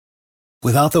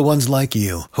Without the ones like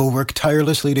you, who work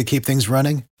tirelessly to keep things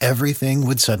running, everything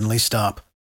would suddenly stop.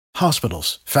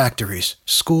 Hospitals, factories,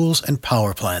 schools, and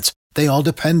power plants, they all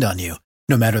depend on you.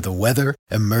 No matter the weather,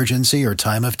 emergency, or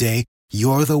time of day,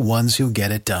 you're the ones who get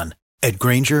it done. At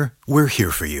Grainger, we're here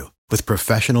for you with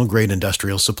professional-grade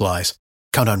industrial supplies.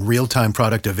 Count on real-time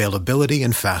product availability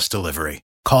and fast delivery.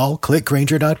 Call,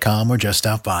 clickgrainger.com, or just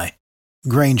stop by.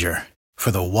 Grainger, for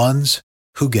the ones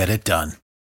who get it done.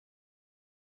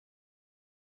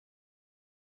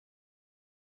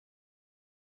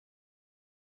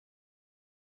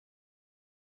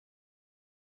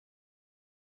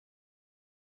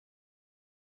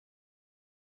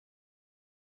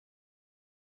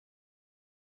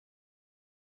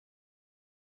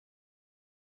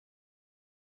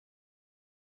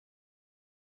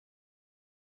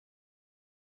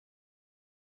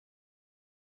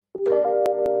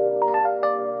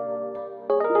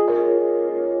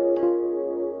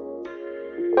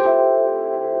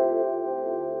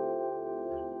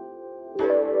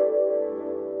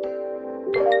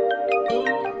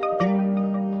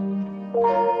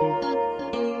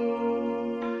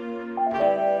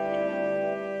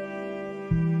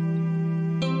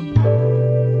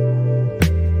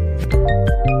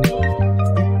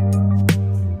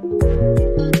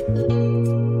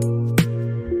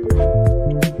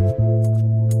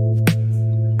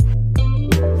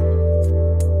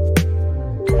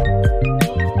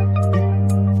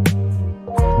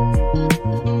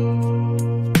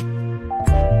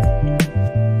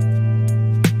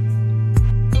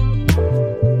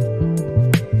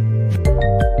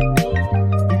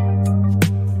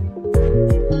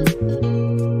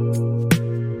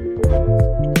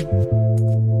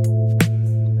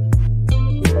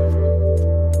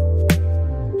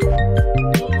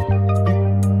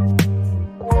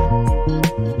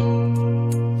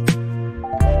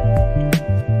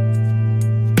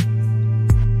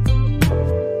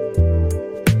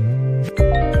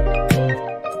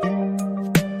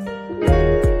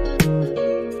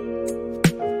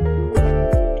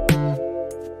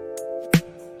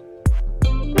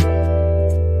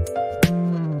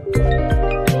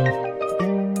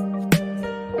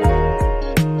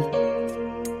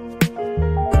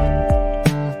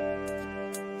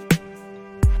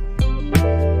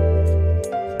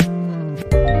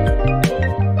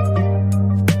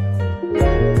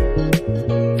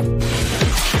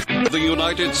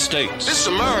 States. This is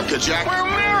America, Jack. We're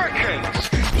Americans.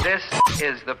 This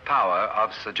is the power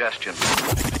of suggestion.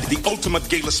 The ultimate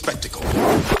gala spectacle.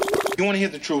 You want to hear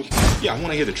the truth? Yeah, I want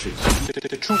to hear the truth.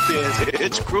 The truth is,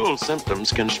 its cruel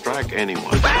symptoms can strike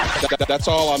anyone. That's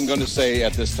all I'm going to say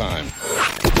at this time.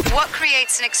 What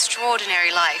creates an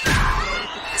extraordinary life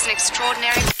is an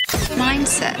extraordinary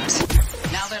mindset.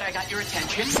 Now that I got your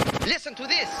attention, listen to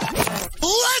this.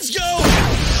 Let's go!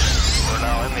 We're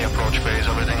now in the approach phase.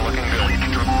 Everything looking good.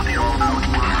 Control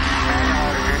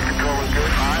is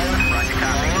good. 5, roger,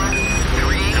 copy.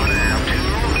 3, 2,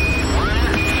 1.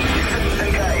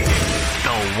 Okay.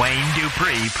 The Wayne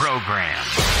Dupree Program.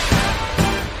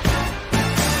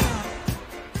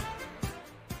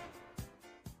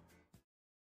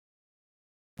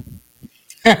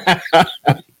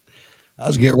 I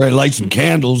was getting ready to light some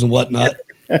candles and whatnot.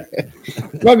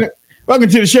 Welcome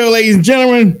to the show, ladies and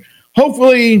gentlemen.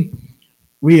 Hopefully,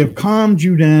 we have calmed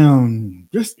you down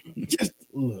just a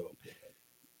little.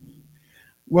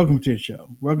 Welcome to the show.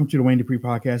 Welcome to the Wayne Dupree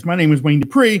Podcast. My name is Wayne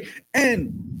Dupree,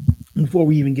 and before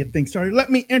we even get things started, let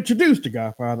me introduce the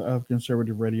godfather of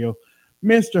conservative radio,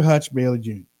 Mr. Hutch Bailey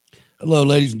Jr. Hello,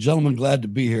 ladies and gentlemen. Glad to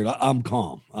be here. I'm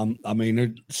calm.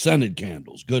 They're scented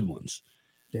candles, good ones.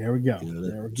 There we go.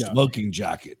 There we go. Smoking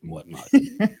jacket and whatnot.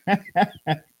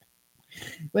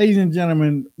 Ladies and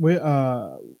gentlemen, we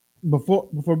before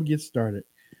we get started,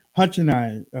 Hutch and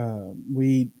I,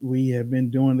 we have been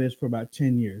doing this for about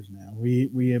 10 years now.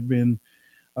 We have been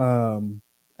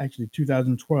actually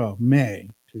 2012, May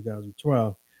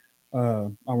 2012,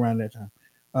 around that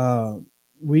time.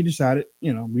 We decided,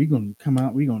 we're going to come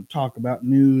out, we're going to talk about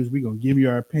news, we're going to give you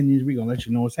our opinions, we're going to let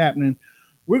you know what's happening.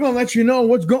 We're going to let you know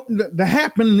what's going, the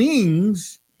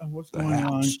happenings of what's going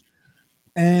on.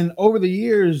 And over the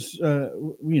years,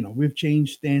 we've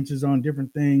changed stances on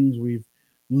different things. We've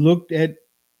looked at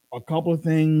a couple of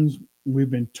things. We've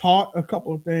been taught a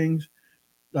couple of things.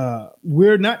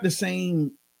 We're not the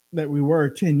same that we were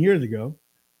 10 years ago.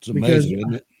 It's amazing,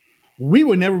 isn't it? We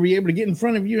would never be able to get in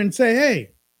front of you and say,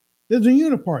 hey, there's a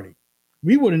uniparty.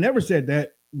 We would have never said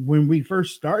that when we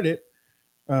first started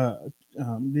 10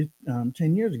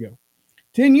 years ago.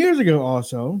 10 years ago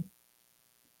also,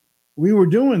 we were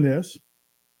doing this.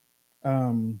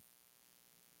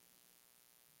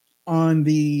 on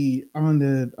the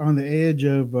edge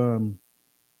of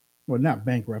well, not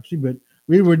bankruptcy, but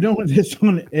we were doing this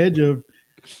on the edge of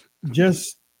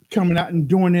just coming out and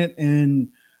doing it and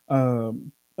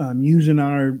using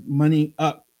our money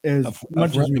up as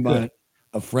much as we could.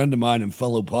 A friend of mine and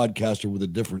fellow podcaster with a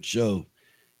different show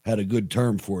had a good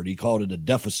term for it. He called it a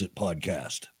deficit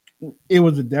podcast. It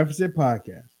was a deficit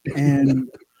podcast. And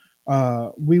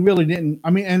we really didn't.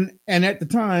 I mean, and at the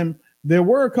time, there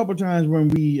were a couple of times when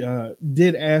we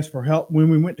did ask for help when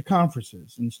we went to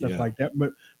conferences and stuff like that.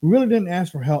 But we really didn't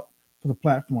ask for help for the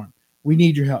platform. We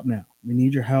need your help now. We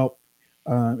need your help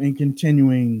in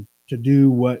continuing to do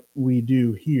what we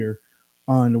do here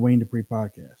on the Wayne Dupree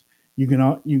podcast. You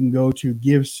can go to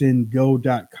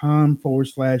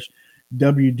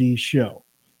givesendgo.com/WD show.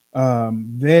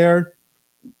 There,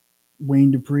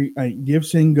 Wayne Dupree,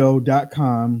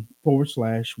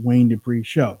 givesendgo.com/Wayne Dupree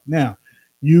show. Now,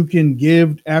 you can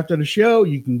give after the show.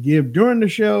 You can give during the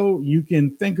show. You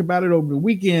can think about it over the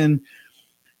weekend.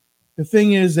 The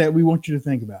thing is that we want you to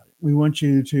think about it. We want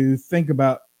you to think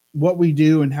about what we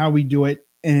do and how we do it,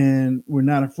 and we're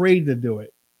not afraid to do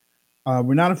it.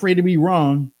 We're not afraid to be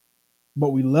wrong,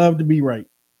 but we love to be right.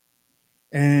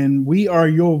 And we are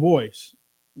your voice.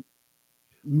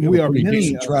 We have a pretty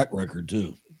decent track record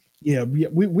too. Yeah,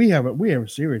 we have a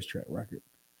serious track record.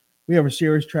 We have a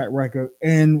serious track record,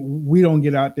 and we don't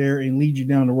get out there and lead you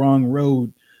down the wrong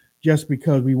road just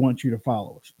because we want you to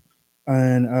follow us.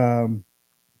 And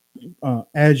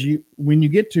when you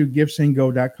get to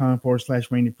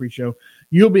givesendgo.com/Wayne Dupree show,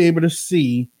 you'll be able to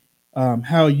see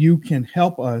how you can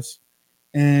help us.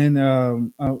 And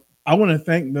I want to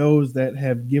thank those that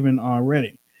have given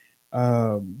already.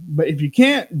 But if you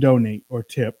can't donate or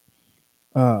tip,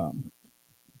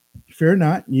 fear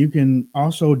not, you can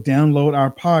also download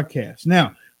our podcast.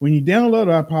 Now, when you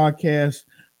download our podcast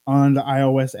on the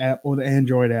iOS app or the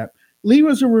Android app, leave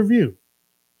us a review.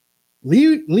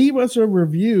 Leave us a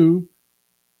review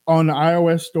on the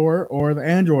iOS store or the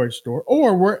Android store,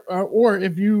 or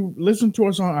if you listen to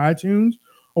us on iTunes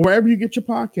or wherever you get your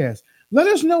podcast, let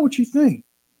us know what you think,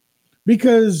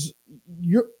 because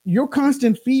your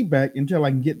constant feedback until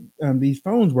I can get these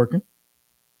phones working.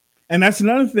 And that's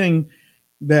another thing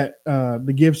that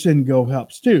the Give Send Go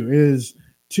helps too, is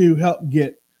to help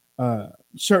get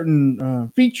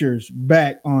certain features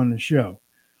back on the show.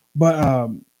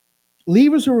 But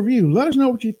leave us a review. Let us know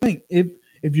what you think.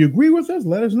 If you agree with us,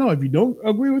 let us know. If you don't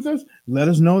agree with us, let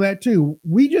us know that too.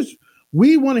 We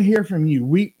want to hear from you.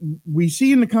 We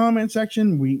see in the comment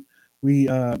section, we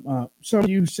some of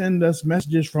you send us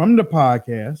messages from the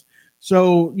podcast.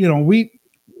 So,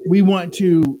 we want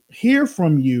to hear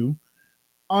from you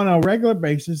on a regular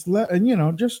basis.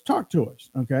 Just talk to us.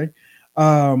 Okay.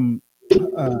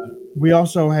 We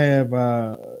also have,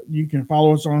 you can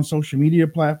follow us on social media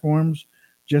platforms.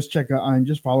 Just check out and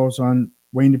just follow us on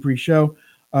Wayne Dupree Show.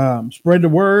 Spread the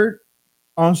word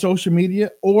on social media,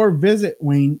 or visit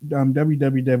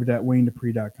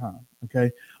www.WayneDupree.com.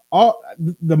 Okay. All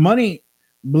the money,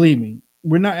 believe me,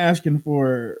 we're not asking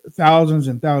for thousands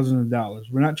and thousands of dollars.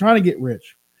 We're not trying to get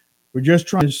rich. We're just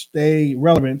trying to stay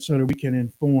relevant so that we can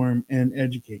inform and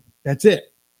educate. That's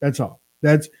it. That's all.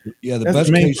 The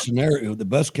best case scenario. The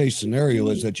best case scenario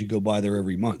is that you go by there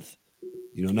every month.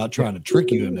 Not trying to trick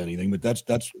you into anything, but that's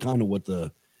kind of what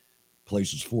the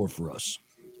place is for us.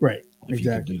 Right. If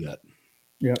exactly. You can do that.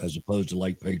 Yeah. As opposed to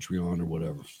like Patreon or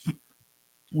whatever.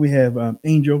 We have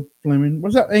Angel Fleming.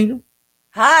 What's up, Angel?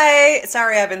 Hi.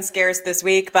 Sorry I've been scarce this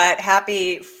week, but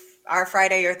happy our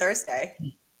Friday or Thursday.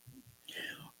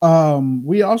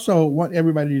 We also want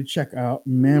everybody to check out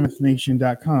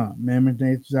MammothNation.com.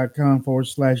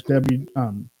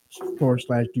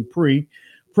 MammothNation.com/Dupree.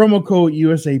 Promo code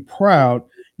USA Proud.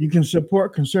 You can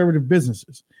support conservative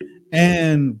businesses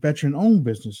and veteran-owned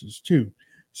businesses too.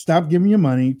 Stop giving your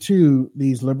money to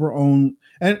these liberal-owned.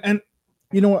 And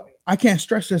you know what? I can't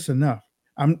stress this enough.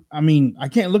 I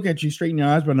can't look at you straight in your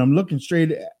eyes, but I'm looking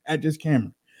straight at this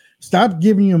camera. Stop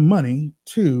giving your money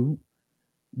to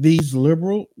these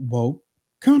liberal woke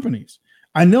companies.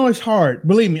 I know it's hard.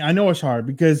 Believe me, I know it's hard,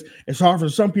 because it's hard for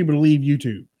some people to leave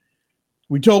YouTube.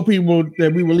 We told people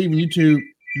that we were leaving YouTube.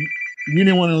 You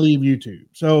didn't want to leave YouTube.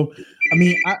 So,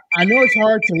 I know it's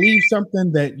hard to leave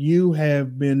something that you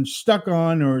have been stuck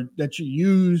on or that you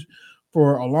use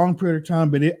for a long period of time.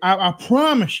 But I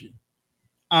promise you,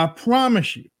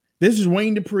 this is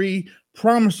Wayne Dupree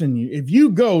promising you, if you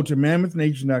go to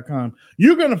MammothNation.com,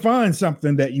 you're going to find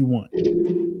something that you want.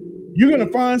 You're going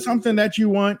to find something that you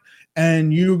want,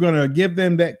 and you're going to give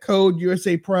them that code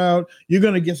USA Proud. You're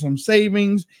going to get some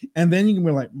savings, and then you can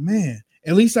be like, man,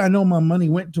 at least I know my money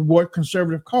went toward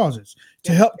conservative causes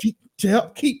to help to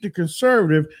help keep the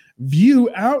conservative view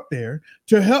out there,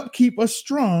 to help keep us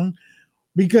strong.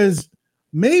 Because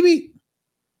maybe,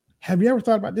 have you ever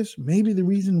thought about this? Maybe the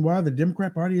reason why the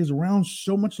Democrat Party is around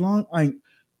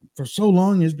for so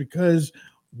long is because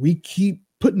we keep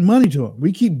putting money to them.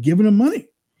 We keep giving them money.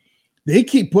 They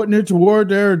keep putting it toward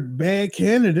their bad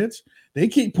candidates. They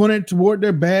keep putting it toward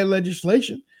their bad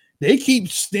legislation. They keep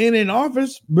staying in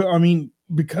office,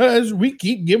 because we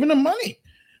keep giving them money.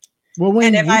 Well,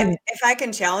 if I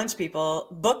can challenge people,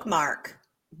 bookmark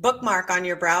on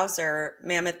your browser,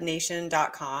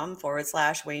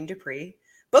 mammoethnation.com/Wayne Dupree.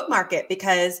 Bookmark it,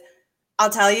 because I'll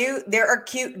tell you, there are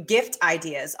cute gift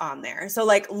ideas on there. So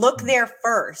look there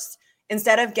first.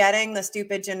 Instead of getting the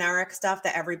stupid generic stuff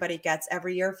that everybody gets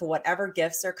every year for whatever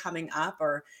gifts are coming up,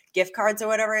 or gift cards or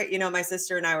whatever. My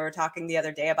sister and I were talking the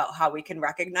other day about how we can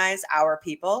recognize our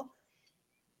people.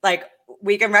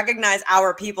 We can recognize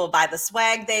our people by the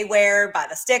swag they wear, by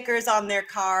the stickers on their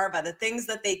car, by the things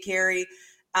that they carry.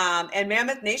 And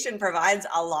Mammoth Nation provides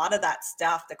a lot of that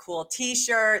stuff, the cool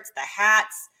t-shirts, the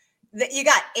hats. You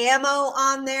got ammo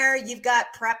on there. You've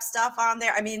got prep stuff on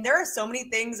there. There are so many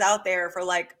things out there for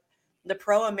the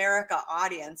pro-America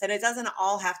audience, and it doesn't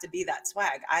all have to be that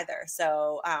swag either.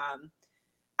 So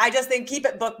I just think keep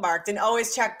it bookmarked and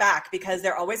always check back, because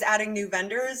they're always adding new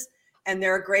vendors, and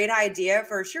they're a great idea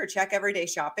for sure. Check everyday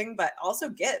shopping, but also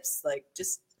gifts.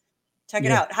 Just check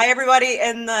it out. Hi, everybody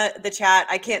in the chat.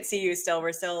 I can't see you still.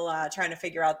 We're still trying to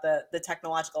figure out the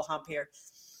technological hump here.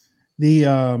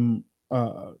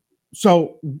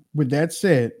 So with that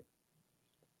said,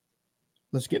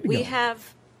 let's get together. We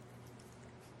have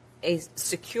a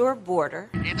secure border.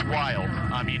 It's wild.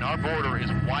 Our border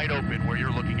is wide open where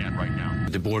you're looking at right now.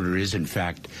 The border is, in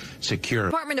fact, secure.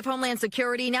 Department of Homeland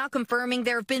Security now confirming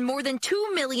there have been more than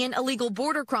 2 million illegal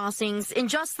border crossings in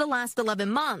just the last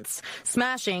 11 months,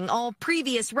 smashing all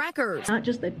previous records. Not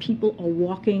just that people are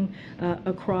walking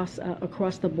across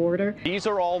the border. These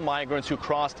are all migrants who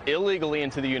crossed illegally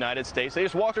into the United States. They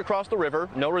just walked across the river,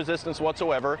 no resistance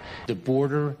whatsoever. The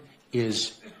border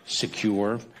is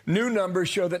secure. New numbers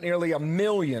show that nearly 1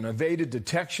 million evaded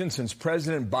detection since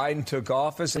President Biden took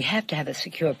office. We have to have a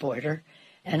secure border,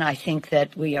 and I think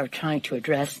that we are trying to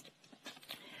address.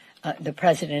 The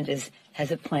president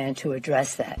has a plan to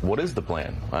address that. What is the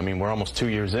plan? We're almost 2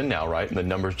 years in now, right? The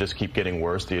numbers just keep getting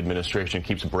worse. The administration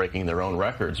keeps breaking their own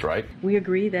records, right? We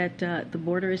agree that the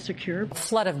border is secure. A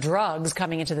flood of drugs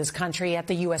coming into this country at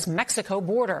the U.S.-Mexico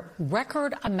border.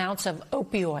 Record amounts of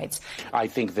opioids. I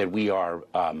think that we are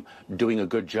doing a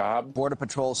good job. Border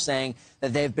Patrol saying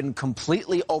that they've been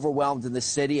completely overwhelmed in the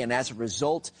city, and as a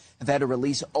result, have had to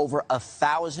release over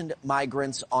 1,000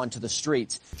 migrants onto the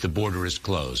streets. The border is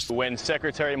closed. When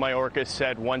Secretary Mayorkas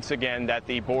said once again that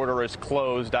the border is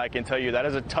closed, I can tell you that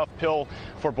is a tough pill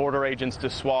for border agents to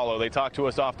swallow. They talk to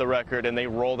us off the record and they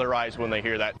roll their eyes when they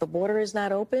hear that. The border is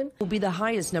not open. Will be the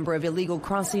highest number of illegal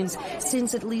crossings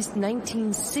since at least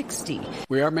 1960.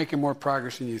 We are making more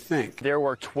progress than you think. There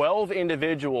were 12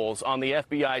 individuals on the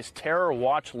FBI's terror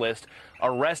watch list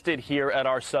arrested here at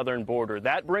our southern border.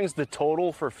 That brings the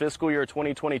total for fiscal year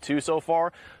 2022 so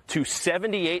far to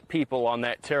 78 people on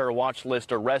that terror watch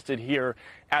list arrested here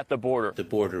at the border. The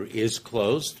border is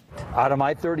closed. Out of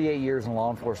my 38 years in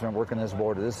law enforcement working this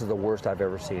border, this is the worst I've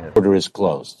ever seen it. The border is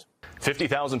closed.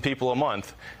 50,000 people a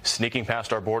month sneaking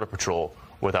past our border patrol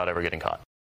without ever getting caught.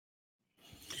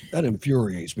 That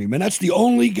infuriates me, man. That's the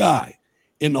only guy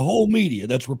in the whole media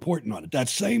that's reporting on it. That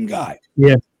same guy.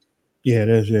 Yeah. Yeah, it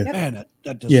is. Yeah. Man,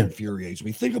 that just infuriates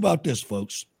me. Think about this,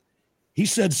 folks. He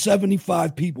said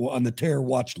 75 people on the terror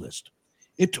watch list.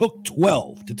 It took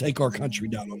 12 to take our country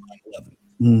down on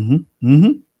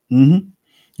 9/11.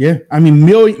 Yeah,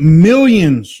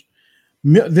 millions.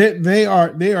 They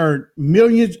are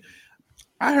millions.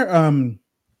 I heard.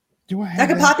 That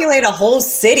could populate a whole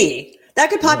city.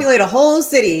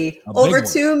 Over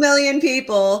 2 million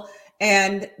people,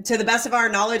 and to the best of our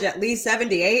knowledge, at least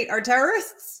 78 are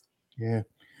terrorists. Yeah.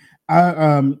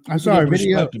 I saw a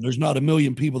video. There's not 1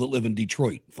 million people that live in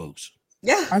Detroit, folks.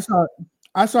 Yeah.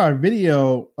 I saw a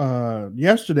video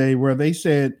yesterday where they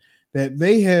said that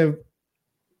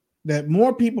that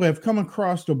more people have come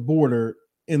across the border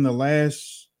in the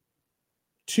last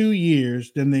 2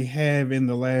 years than they have in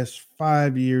the last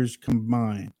 5 years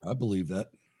combined. I believe that.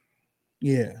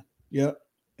 Yeah. Yep.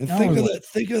 And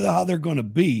think of how they're going to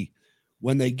be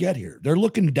when they get here. They're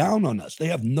looking down on us. They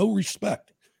have no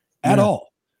respect at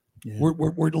all. Yeah.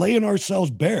 We're laying ourselves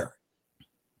bare.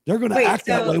 They're going to act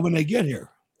that way when they get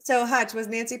here. So, Hutch, was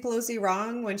Nancy Pelosi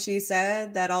wrong when she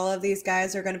said that all of these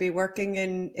guys are going to be working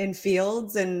in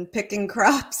fields and picking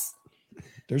crops?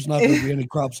 There's not going to be any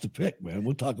crops to pick, man.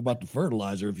 We'll talk about the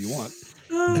fertilizer if you want.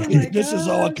 Oh This is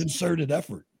all a concerted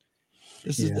effort.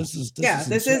 This is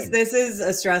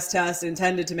a stress test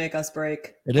intended to make us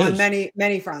break on many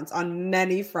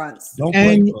fronts. Don't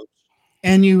break.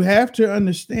 And you have to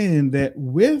understand that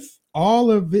with all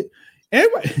of it,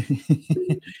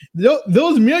 everybody,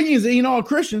 those millions ain't all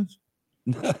Christians.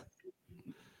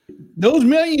 Those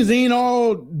millions ain't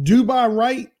all do by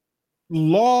right,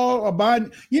 law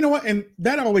abiding. You know what? And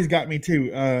that always got me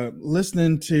too.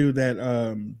 Listening to that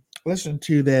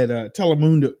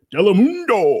Telemundo.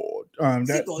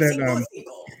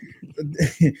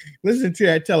 Listen to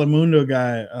that Telemundo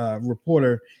guy,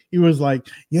 reporter. He was like,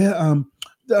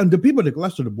 the people that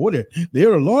cross the border,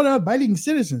 they're law-abiding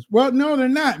citizens. Well, no, they're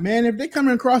not, man. If they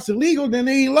coming across illegal, then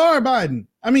they ain't law-abiding.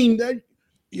 I mean,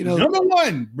 number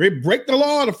one, break the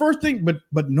law, the first thing,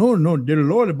 but no, they're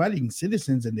law-abiding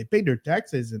citizens and they pay their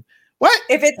taxes. And what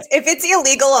if it's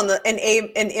illegal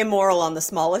and immoral on the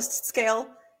smallest scale?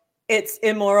 It's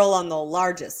immoral on the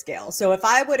largest scale. So if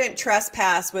I wouldn't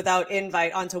trespass without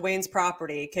invite onto Wayne's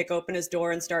property, kick open his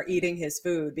door and start eating his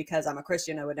food because I'm a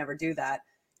Christian, I would never do that.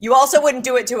 You also wouldn't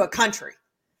do it to a country.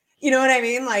 You know what I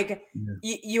mean? Like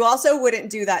you also wouldn't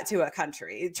do that to a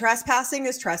country. Trespassing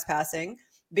is trespassing.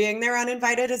 Being there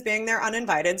uninvited is being there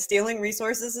uninvited. Stealing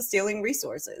resources is stealing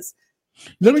resources.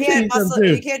 You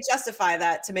can't justify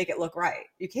that to make it look right.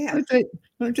 You can't. Let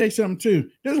me tell you something too.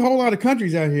 There's a whole lot of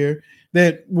countries out here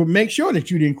that will make sure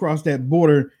that you didn't cross that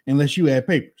border unless you had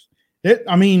papers. There's a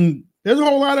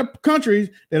whole lot of countries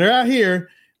that are out here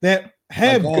that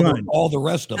have guns. All the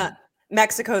rest of them.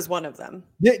 Mexico is one of them.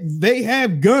 They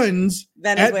have guns.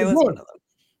 Venezuela is one of them.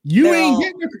 You ain't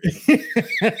getting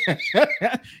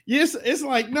yes, it's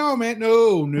like, no, man,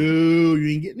 no, you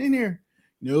ain't getting in here.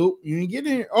 Nope, you ain't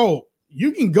getting in here. Oh,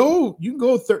 you can go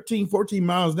 13, 14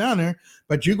 miles down there,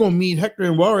 but you're gonna meet Hector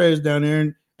and Juarez down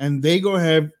there, and they're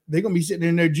gonna be sitting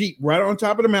in their Jeep right on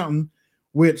top of the mountain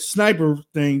with sniper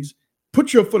things.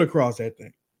 Put your foot across that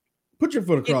thing. Put your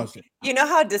foot across it. You know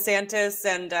how DeSantis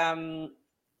and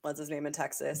what's his name in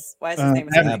Texas? Why is his name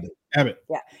Abbott?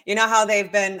 Yeah. You know how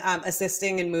they've been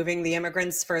assisting in moving the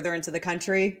immigrants further into the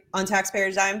country on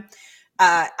taxpayers' dime?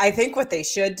 I think what they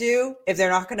should do, if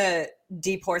they're not going to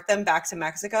deport them back to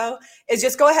Mexico, is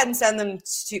just go ahead and send them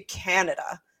to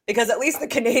Canada, because at least the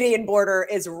Canadian border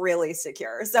is really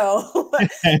secure. So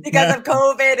because of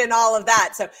COVID and all of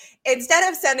that. So instead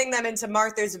of sending them into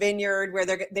Martha's Vineyard, where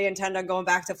they intend on going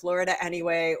back to Florida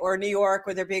anyway, or New York,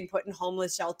 where they're being put in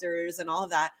homeless shelters and all of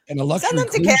that, and a luxury send them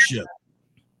to cruise Canada. ship.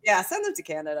 Yeah, send them to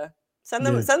Canada. Send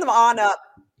them on up.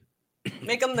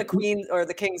 Make them the queen or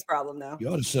the king's problem now. You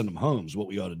ought to send them home is what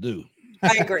we ought to do.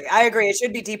 I agree. It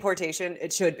should be deportation.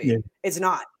 It should be. Yeah. It's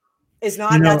not. You know,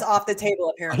 that's off the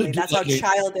table, apparently. That's how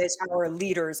childish our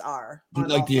leaders are.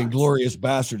 Like the Inglorious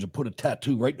Bastards, and put a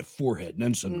tattoo right in the forehead and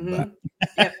then send them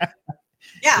back.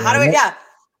 Yeah.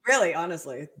 Really,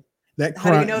 honestly.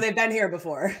 How do you know they've been here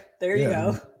before? There you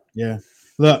go. Yeah.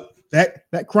 Look,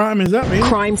 that crime is up, man.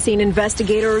 Crime scene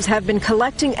investigators have been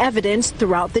collecting evidence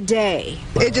throughout the day.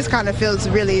 It just kind of feels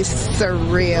really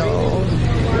surreal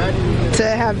to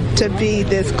have to be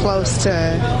this close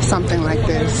to something like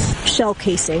this. Shell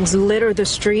casings litter the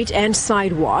street and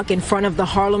sidewalk in front of the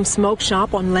Harlem Smoke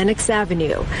Shop on Lenox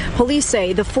Avenue. Police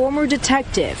say the former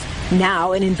detective,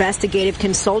 now an investigative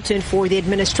consultant for the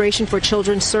Administration for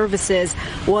Children's Services,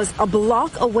 was a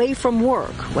block away from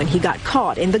work when he got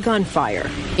caught in the gunfire.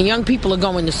 Young people are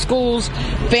going to schools,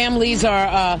 families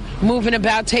are moving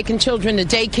about, taking children to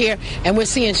daycare, and we're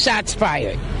seeing shots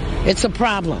fired. It's a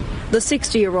problem. The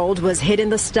 60-year-old was hit in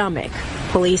the stomach.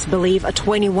 Police believe a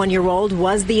 21-year-old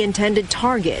was the intended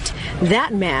target.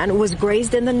 That man was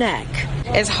grazed in the neck.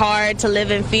 It's hard to live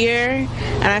in fear,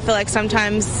 and I feel like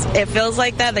sometimes it feels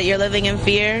like that you're living in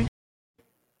fear.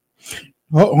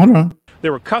 Oh, hold on.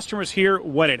 There were customers here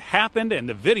when it happened, and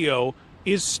the video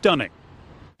is stunning.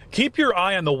 Keep your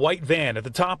eye on the white van at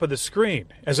the top of the screen.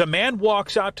 As a man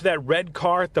walks out to that red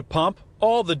car at the pump,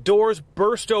 all the doors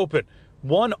burst open.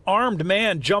 One armed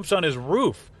man jumps on his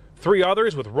roof. 3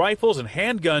 others with rifles and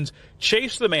handguns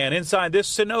chase the man inside this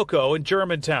Sunoco in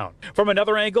Germantown. From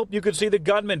another angle, you could see the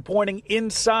gunman pointing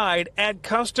inside at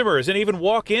customers and even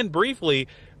walk in briefly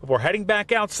before heading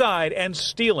back outside and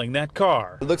stealing that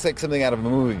car. It looks like something out of a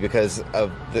movie because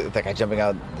of the guy jumping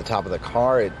out the top of the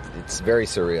car. It's very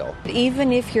surreal.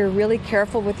 Even if you're really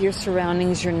careful with your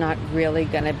surroundings, you're not really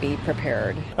going to be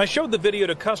prepared. I showed the video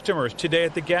to customers today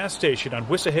at the gas station on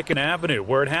Wissahickon Avenue,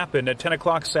 where it happened at 10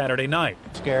 o'clock Saturday night.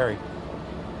 Scary.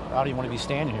 I don't even want to be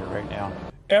standing here right now.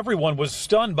 Everyone was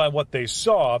stunned by what they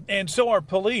saw, and so are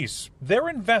police. They're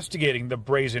investigating the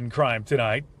brazen crime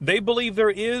tonight. They believe there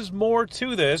is more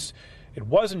to this. It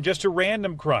wasn't just a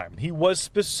random crime. He was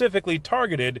specifically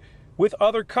targeted with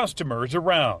other customers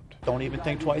around. Don't even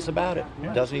think twice about it.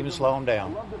 It doesn't even slow him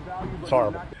down. It's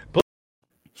horrible.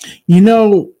 You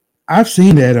know, I've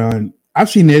seen that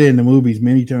in the movies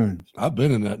many times. I've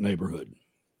been in that neighborhood.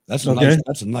 That's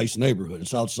a nice neighborhood.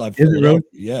 It's outside Is it really?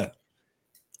 Yeah.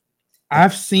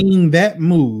 I've seen that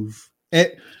move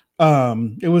at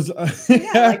it was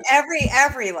like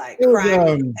every like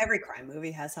crime every crime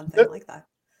movie has something like that.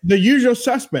 The Usual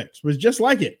Suspects was just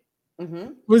like it. Mm-hmm.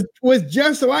 Was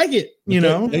just like it,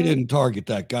 but they didn't target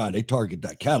that guy. They target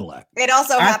that Cadillac. It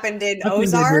also happened in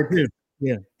Ozark.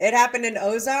 Yeah. It happened in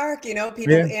Ozark,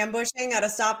 people ambushing at a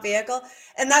stopped vehicle.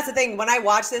 And that's the thing. When I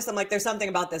watch this, I'm like, there's something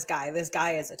about this guy. This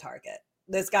guy is a target.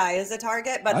 This guy is a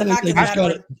target. But the fact is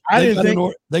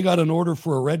they got an order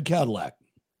for a red Cadillac.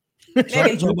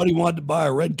 Somebody wanted to buy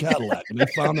a red Cadillac, and they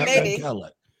found that red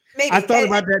Cadillac. Maybe. I thought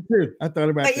about that too.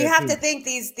 But you have to think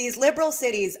these liberal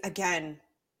cities, again,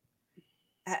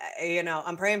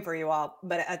 I'm praying for you all,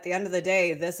 but at the end of the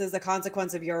day, this is the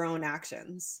consequence of your own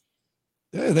actions.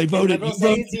 Yeah, they voted. You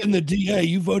voted in the DA.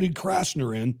 You voted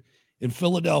Krasner in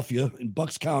Philadelphia, in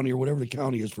Bucks County or whatever the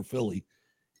county is for Philly,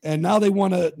 and now they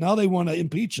want to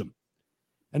impeach him,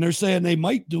 and they're saying they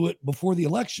might do it before the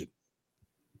election.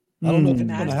 I don't know if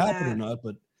it's going to happen or not,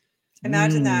 but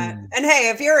imagine that. And hey,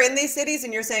 if you're in these cities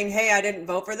and you're saying, "Hey, I didn't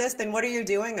vote for this," then what are you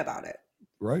doing about it?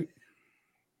 Right.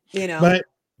 But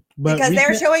because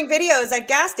they're showing videos at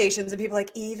gas stations and people are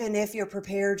like, even if you're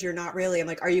prepared, you're not really. I'm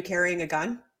like, are you carrying a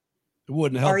gun? It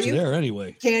wouldn't help you there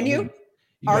anyway. Can you?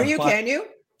 Can you?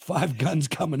 5 guns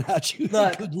coming at you.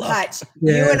 Look, good luck. Hutch,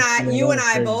 you and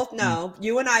I both know.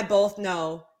 You and I both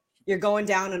know you're going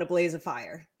down in a blaze of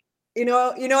fire. You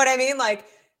know what I mean? Like,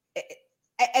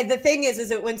 and the thing is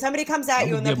that when somebody comes at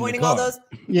you and they're pointing all those,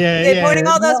 pointing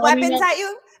all those weapons at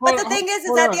you. But the thing is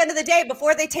at the end of the day,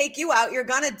 before they take you out, you're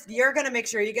gonna make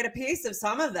sure you get a piece of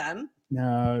some of them.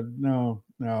 No.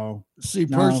 See,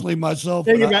 personally, myself,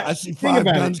 I see 5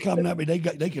 guns coming at me.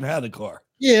 They can have the car.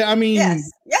 Yeah, I mean,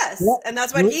 yes, and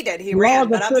that's what he did. He ran.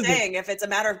 But I'm saying, if it's a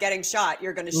matter of getting shot,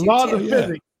 you're going to shoot.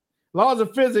 Laws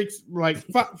of physics, like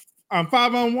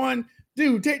 5-on-1.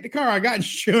 Dude, take the car. I got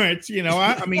insurance.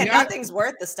 I mean, nothing's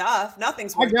worth the stuff.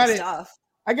 Nothing's worth the stuff.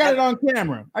 I got it on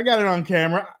camera. I can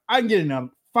get it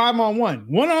on 5-on-1.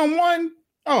 1-on-1.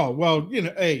 Oh well,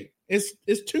 hey, it's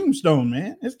Tombstone,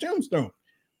 man. It's Tombstone.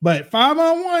 But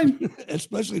 5-on-1,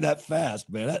 especially that fast,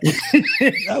 man.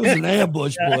 That was an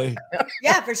ambush, boy.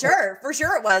 Yeah, for sure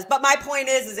it was. But my point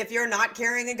is if you're not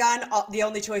carrying a gun, the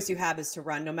only choice you have is to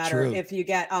run, no matter if you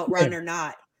get outrun or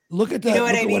not. Look at that.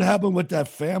 Look at what happened with that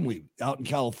family out in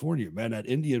California, man. That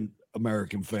Indian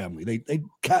American family. They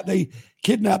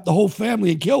kidnapped the whole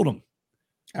family and killed them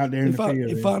out there in the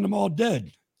field. They found them all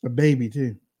dead. A baby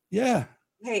too. Yeah.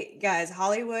 Hey guys,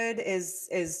 Hollywood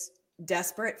is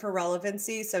desperate for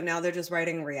relevancy, so now they're just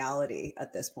writing reality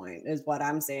at this point is what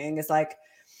I'm seeing. It's like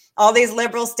all these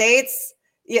liberal states,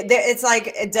 it's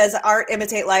like, does art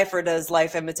imitate life or does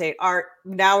life imitate art?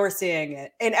 Now we're seeing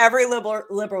it in every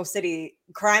liberal city.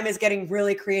 Crime is getting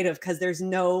really creative because there's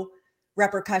no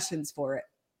repercussions for it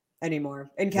anymore.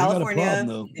 In California,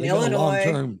 in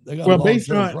Illinois, they got a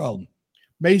long-term problem.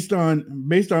 Based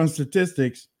on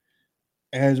statistics,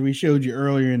 as we showed you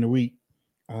earlier in the week,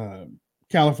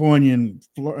 California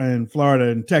and Florida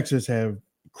and Texas have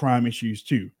crime issues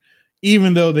too,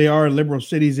 even though they are liberal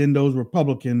cities in those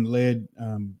Republican-led.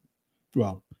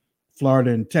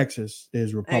 Florida and Texas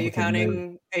is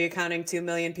Republican. Are you counting 2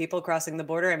 million people crossing the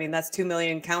border? I mean, that's 2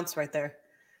 million counts right there.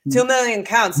 2 million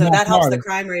counts, so that helps the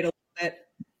crime rate a little bit.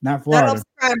 Not Florida. That helps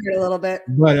the crime rate a little bit.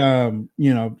 But I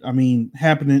mean,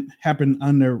 happened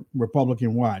under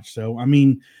Republican watch. So I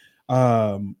mean.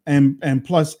 And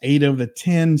plus 8 of the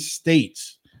 10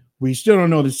 states. We still don't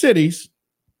know the cities,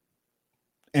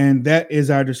 and that is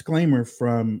our disclaimer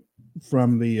from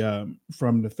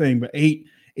the thing. But 8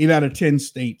 out of 10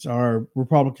 states are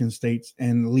Republican states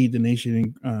and lead the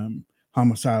nation in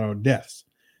homicidal deaths.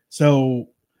 So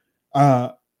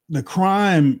the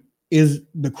crime is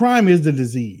the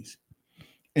disease,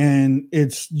 and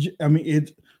it's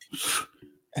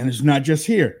not just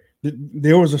here.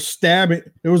 There was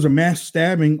a mass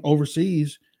stabbing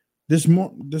overseas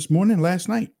last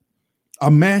night. A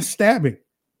mass stabbing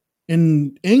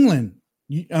in England,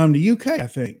 the UK, I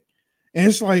think. And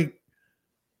it's like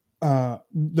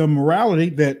the morality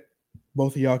that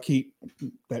both of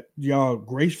y'all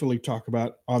gracefully talk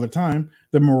about all the time.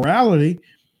 The morality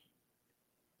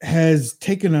has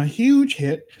taken a huge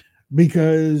hit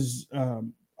because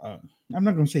I'm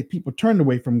not going to say people turned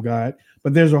away from God,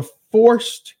 but there's a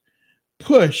forced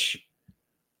push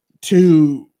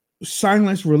to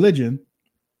silence religion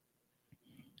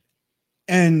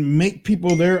and make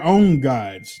people their own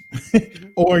gods,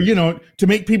 or to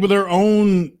make people their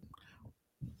own.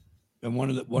 And one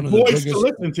of the voice biggest to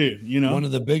listen to, one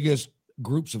of the biggest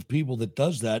groups of people that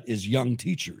does that is young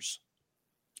teachers.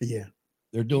 Yeah,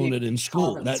 they're doing it in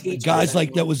school. them That teachers guys like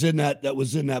anymore. that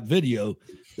was in that video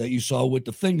that you saw with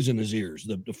the things in his ears,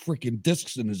 the freaking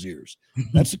discs in his ears.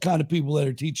 That's the kind of people that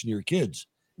are teaching your kids.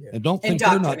 And don't think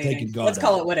they're not taking God. Let's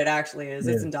call out. it what it actually is.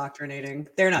 It's indoctrinating.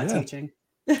 They're not teaching.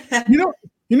 You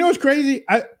know what's crazy?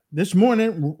 This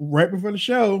morning, right before the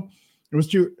show, it was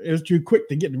too quick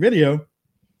to get the video,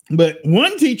 but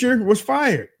one teacher was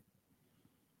fired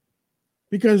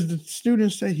because the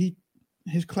students said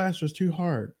his class was too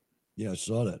hard. Yeah, I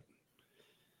saw that.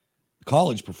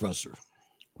 College professor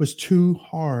was too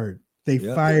hard. They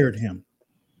fired him.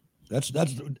 That's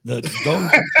going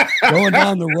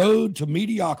down the road to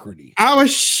mediocrity. I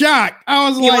was shocked. I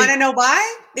was You want to know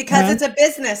why? Because it's a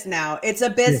business now. It's a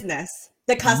business.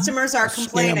 The customers are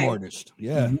complaining. Scam artist.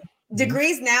 Yeah.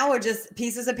 Degrees now are just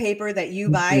pieces of paper that you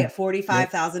buy at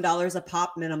 $45,000 a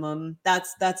pop minimum.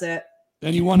 That's it.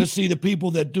 And you want to see the people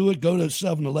that do it, go to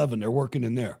 7-Eleven. They're working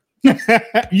in there.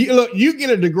 You get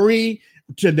a degree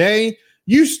today.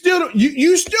 You still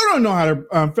don't know how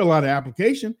to fill out an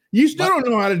application. You still don't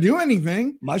know how to do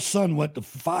anything. My son went to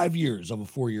 5 years of a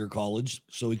 4-year college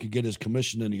so he could get his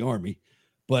commission in the Army.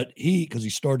 But because he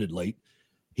started late,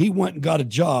 he went and got a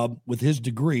job with his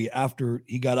degree after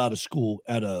he got out of school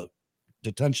at a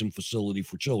detention facility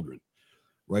for children,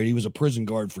 right? He was a prison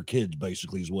guard for kids,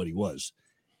 basically, is what he was.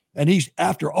 And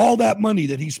after all that money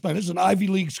that he spent, this is an Ivy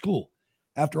League school.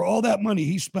 After all that money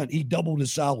he spent, he doubled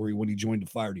his salary when he joined the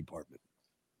fire department.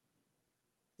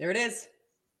 There it is.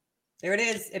 There it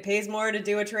is. It pays more to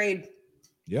do a trade.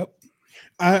 Yep.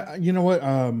 You know what?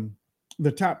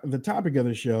 The topic of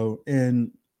the show,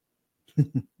 and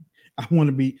I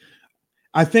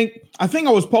think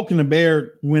I was poking the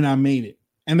bear when I made it.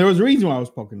 And there was a reason why I was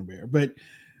poking the bear. But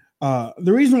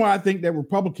the reason why I think that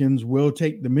Republicans will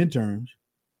take the midterms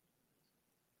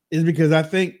is because I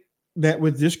think that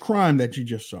with this crime that you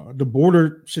just saw, the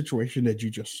border situation that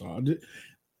you just saw,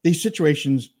 these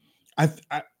situations,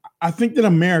 I think that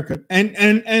America and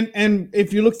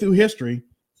if you look through history,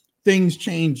 things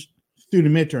change through the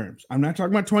midterms. I'm not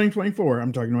talking about 2024.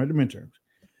 I'm talking about the midterms.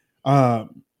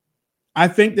 I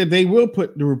think that they will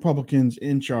put the Republicans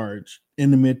in charge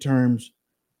in the midterms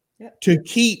to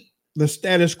keep the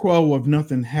status quo of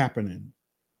nothing happening.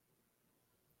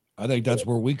 I think that's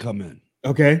where we come in.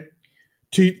 Okay.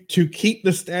 To keep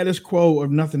the status quo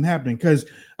of nothing happening. Because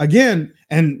again,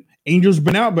 and Angel's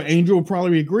been out, but Angel will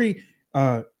probably agree.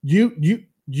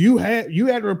 You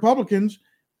had Republicans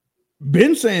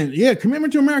been saying,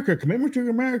 commitment to America.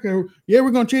 Yeah,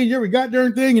 we're gonna change every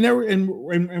goddamn thing, and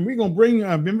we're gonna bring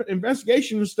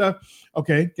investigation and stuff.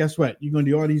 Okay, guess what? You're gonna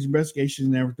do all these investigations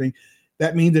and everything.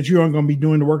 That means that you aren't gonna be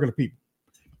doing the work of the people.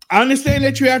 I understand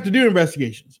that you have to do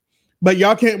investigations, but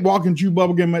y'all can't walk and chew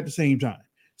bubblegum at the same time.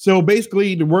 So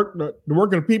basically, the work of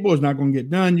the people is not going to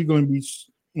get done. You're going to be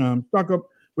stuck up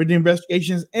with the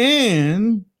investigations,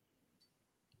 and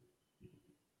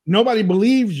nobody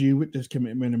believes you with this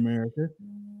commitment, America.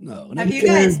 No.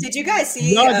 Did you guys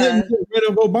see? Y'all didn't get rid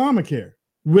of Obamacare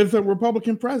with a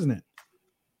Republican president.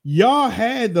 Y'all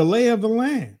had the lay of the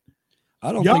land.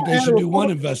 I don't think they should do one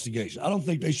investigation. I don't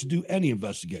think they should do any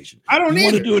investigation. I don't want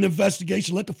either. to do an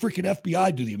investigation. Let the freaking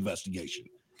FBI do the investigation.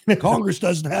 Congress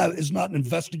is not an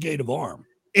investigative arm.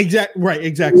 Exactly.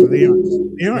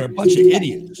 They're a bunch of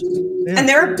idiots. And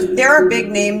there are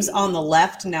big names on the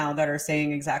left now that are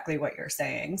saying exactly what you're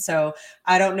saying. So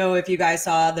I don't know if you guys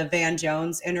saw the Van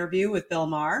Jones interview with Bill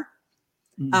Maher.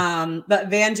 But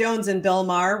Van Jones and Bill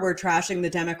Maher were trashing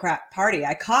the Democrat Party.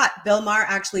 Bill Maher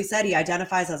actually said he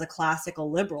identifies as a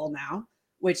classical liberal now,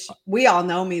 which we all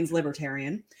know means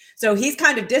libertarian. So he's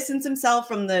kind of distanced himself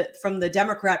from the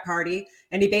Democrat Party.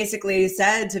 And he basically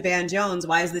said to Van Jones,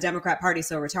 why is the Democrat Party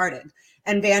so retarded?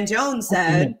 And Van Jones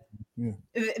said,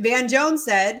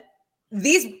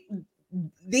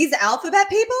 these alphabet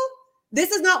people,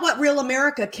 this is not what real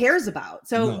America cares about.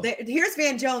 So here's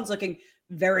Van Jones looking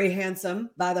very handsome,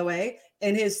 by the way,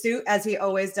 in his suit, as he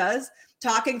always does,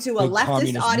 talking to a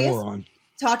leftist audience,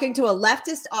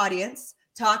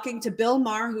 talking to Bill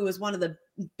Maher, who is one of the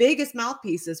biggest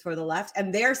mouthpieces for the left.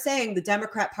 And they're saying the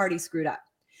Democrat Party screwed up.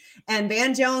 And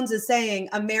Van Jones is saying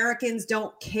Americans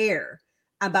don't care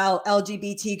about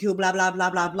LGBTQ, blah, blah, blah,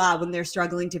 blah, blah, when they're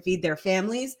struggling to feed their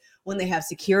families, when they have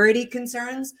security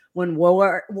concerns, when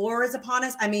war is upon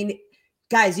us. I mean,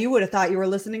 guys, you would have thought you were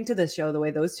listening to this show the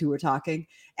way those two were talking.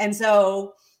 And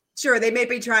so, sure, they may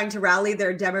be trying to rally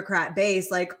their Democrat base.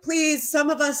 Like, please,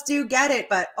 some of us do get it.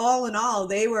 But all in all,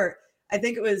 they were, I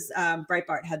think it was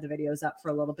Breitbart had the videos up for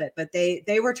a little bit, but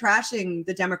they were trashing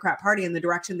the Democrat Party in the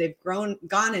direction they've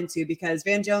gone into, because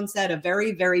Van Jones said a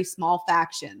very, very small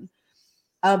faction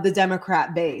of the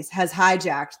Democrat base has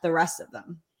hijacked the rest of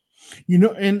them. You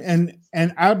know, and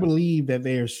I believe that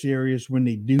they are serious when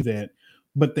they do that,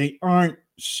 but they aren't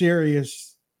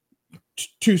serious,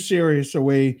 too serious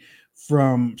away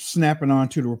from snapping on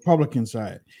to the Republican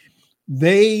side.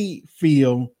 They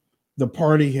feel the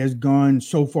party has gone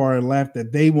so far left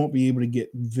that they won't be able to get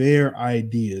their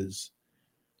ideas.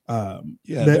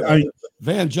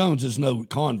 Van Jones is no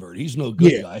convert. He's no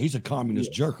good guy. He's a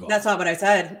communist jerk off. That's not what I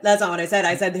said.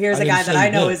 I said, here's a guy that I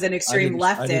know is an extreme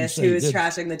leftist who is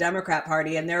trashing the Democrat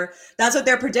Party. And that's what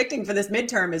they're predicting for this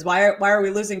midterm is why are we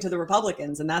losing to the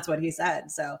Republicans? And that's what he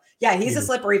said. So yeah, he's a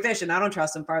slippery fish and I don't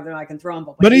trust him farther than I can throw him.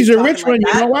 But he's a rich one.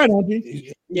 You know why, don't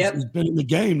you? Yep. He's been in the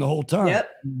game the whole time. Yep.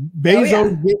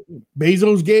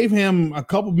 Bezos gave him a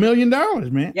couple $1 million,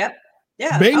 man. Yep.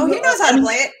 Yeah. Bezos, he knows how to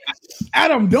play it. Out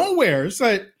of nowhere. It's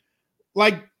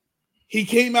like he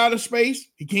came out of space.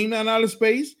 He came out of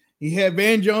space. He had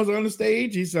Van Jones on the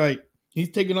stage. He's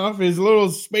taking off his little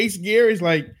space gear. He's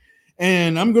like,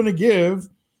 and I'm going to give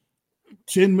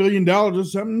 $10 million or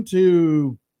something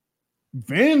to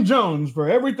Van Jones for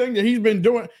everything that he's been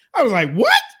doing. I was like,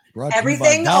 what?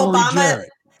 Everything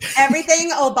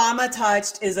Obama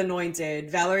touched is anointed.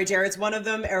 Valerie Jarrett's one of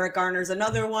them. Eric Garner's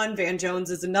another one. Van Jones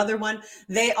is another one.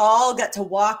 They all got to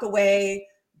walk away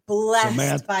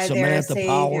blessed by their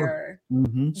savior.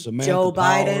 Samantha Joe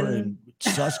Power Biden and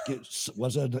Suskind,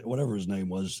 was that whatever his name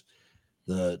was,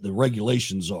 the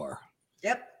regulations are.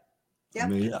 Yep. I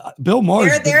mean, Bill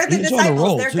Maher's they're the he's disciples. on a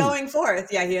roll, they're too. going forth.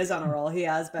 Yeah, he is on a roll. He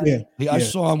has been. I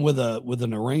saw him with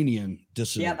an Iranian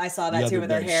dissident. Yep, I saw that too with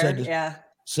their hair.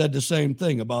 Said the same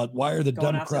thing about why are the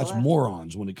Democrats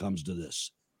morons when it comes to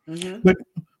this. Mm-hmm.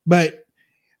 But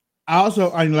I also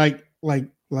like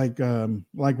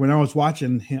when I was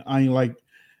watching him,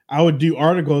 I would do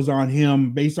articles on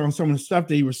him based on some of the stuff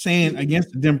that he was saying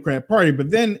against the Democrat Party.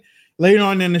 But then later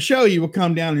on in the show, you would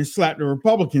come down and slap the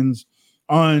Republicans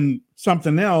on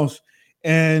something else,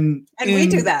 and we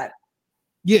do that.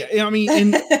 Yeah, I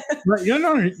mean,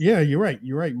 you're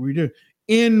right. We do.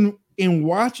 In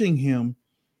watching him,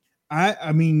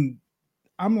 I mean,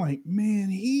 I'm like, man,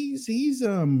 he's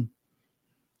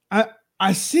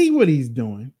I see what he's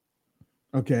doing,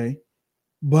 okay,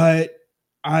 but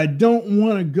I don't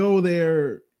want to go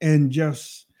there and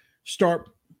just start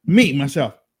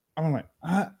myself. I'm like,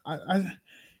 I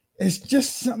it's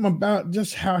just something about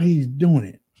just how he's doing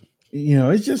it. You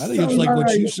know, it's just. I think it's like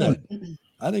what you said.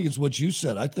 I think it's what you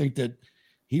said. I think that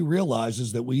he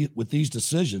realizes that with these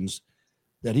decisions,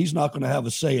 that he's not going to have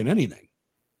a say in anything,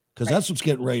 because that's what's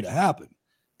getting ready to happen.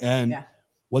 And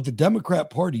what the Democrat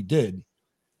Party did,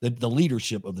 the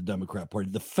leadership of the Democrat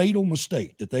Party, the fatal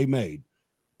mistake that they made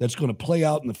that's going to play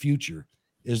out in the future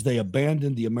is they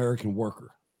abandoned the American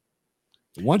worker.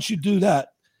 Once you do that,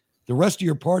 the rest of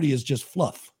your party is just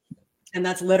fluff. And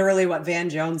that's literally what Van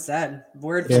Jones said,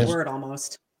 word for word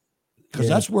almost. Because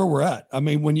that's where we're at. I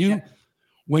mean, when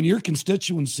your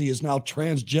constituency is now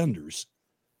transgenders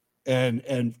and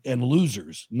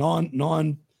losers, non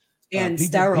and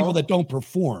sterile people that don't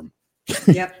perform.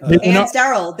 Yep. And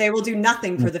sterile. They will do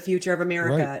nothing for the future of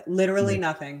America. Right. Literally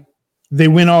nothing. They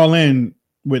went all in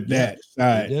with that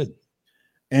side. They did.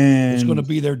 And it's going to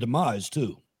be their demise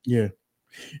too. Yeah.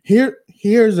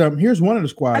 Here's one of the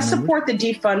squad. I support the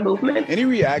defund movement. Any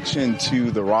reaction to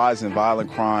the rise in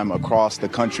violent crime across the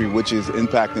country, which is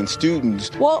impacting students?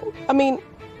 Well, I mean,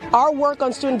 our work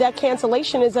on student debt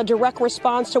cancellation is a direct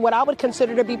response to what I would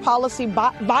consider to be policy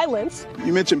violence.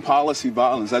 You mentioned policy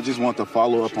violence. I just want to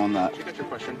follow up on that. She got your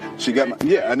question.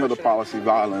 I know the policy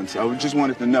violence. I just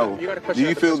wanted to know, do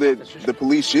you feel that the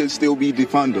police should still be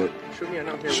defunded?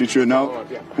 Shoot you a no?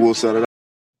 We'll set it up.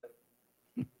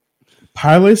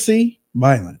 Policy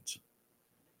violence.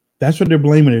 That's what they're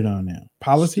blaming it on now.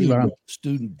 Policy violence.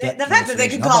 Student the fact that they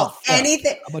can call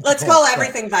anything. Let's call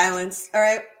everything violence. All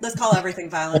right. Let's call everything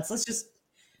violence. Let's just.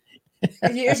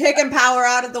 You're taking power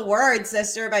out of the word,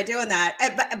 sister, by doing that.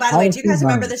 By the way, do you guys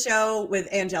remember the show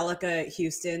with Angelica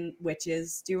Houston,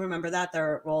 Witches? Do you remember that?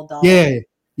 Their roll doll. Yeah.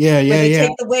 They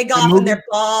take the wig off and they're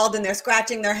bald and they're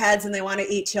scratching their heads and they want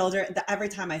to eat children. Every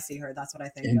time I see her, that's what I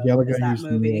think Angelica of. Is that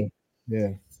Houston, movie. Yeah.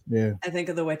 I think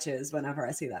of the Witches whenever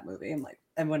I see that movie. I'm like,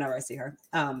 and whenever I see her,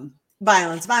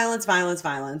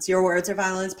 violence. Your words are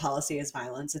violence. Policy is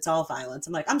violence. It's all violence.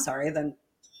 I'm like, I'm sorry. Then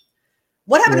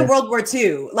what happened in World War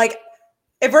II? Like,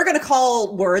 if we're going to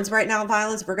call words right now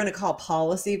violence, if we're going to call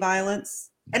policy violence,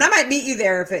 and I might meet you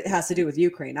there if it has to do with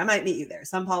Ukraine. I might meet you there.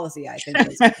 Some policy I think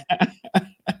is,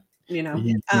 you know.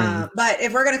 But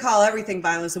if we're going to call everything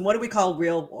violence, then what do we call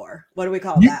real war? What do we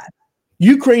call that?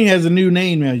 Ukraine has a new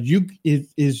name now.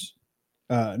 Is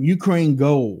Ukraine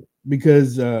Gold,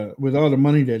 because with all the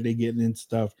money that they're getting and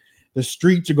stuff, the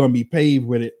streets are going to be paved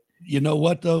with it. You know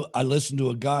what, though? I listened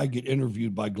to a guy get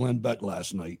interviewed by Glenn Beck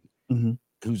last night,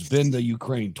 who's been to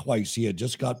Ukraine twice. He had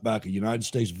just got back, a United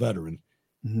States veteran.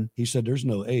 He said, there's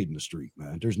no aid in the street,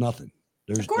 man. There's nothing.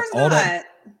 There's of course all not.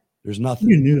 There's nothing.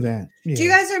 You knew that. Yeah. Do you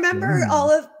guys remember all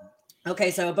of?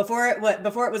 Okay, so before it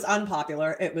was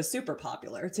unpopular, it was super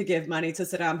popular to give money to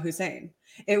Saddam Hussein.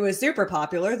 It was super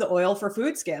popular, the oil for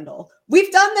food scandal.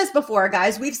 We've done this before,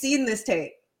 guys. We've seen this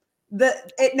tape.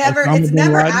 It's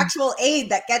never actual aid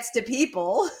that gets to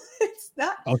people. It's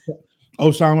not.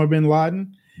 Osama bin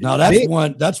Laden. Now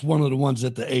that's one of the ones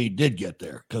that the aid did get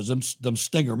there, because them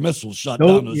Stinger missiles shot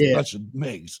down those Russian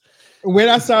MiGs. When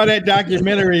I saw that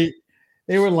documentary,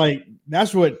 they were like,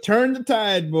 "That's what turned the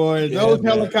tide, boy." Those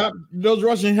those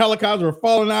Russian helicopters were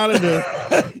falling out of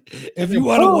the. If you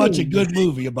want to watch a good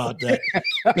movie about that,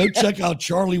 go check out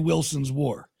Charlie Wilson's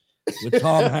War with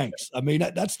Tom Hanks. I mean,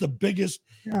 that's the biggest.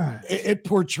 It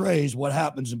portrays what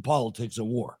happens in politics and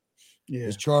war. Yeah,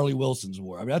 it's Charlie Wilson's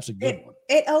War. I mean, that's a good one.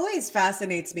 It always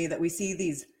fascinates me that we see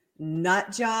these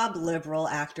nut job liberal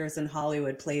actors in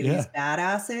Hollywood play these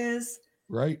badasses.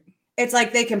 Right. It's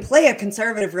like they can play a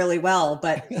conservative really well,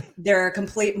 but they're a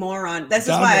complete moron. This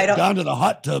is why I don't. Down to the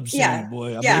hot tub scene,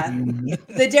 boy.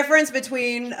 The difference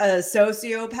between a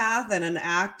sociopath and an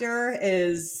actor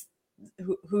is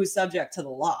who's subject to the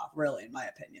law, really, in my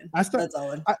opinion. That's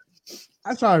all.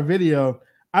 I saw a video.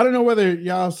 I don't know whether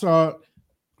y'all saw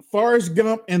Forrest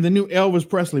Gump and the new Elvis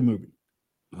Presley movie.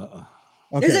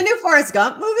 Okay. There's a new Forrest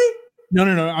Gump movie? No.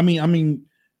 I mean,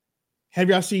 have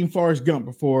y'all seen Forrest Gump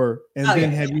before? And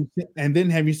then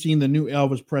have you seen the new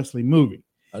Elvis Presley movie?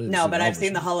 No, but I've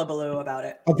seen the hullabaloo about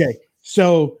it. Okay,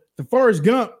 so the Forrest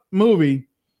Gump movie,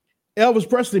 Elvis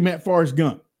Presley met Forrest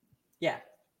Gump. Yeah.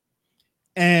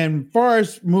 And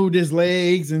Forrest moved his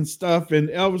legs and stuff, and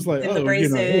Elvis like, the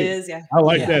braces, I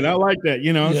like that. I like that.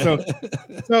 You know,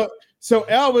 so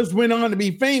Elvis went on to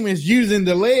be famous using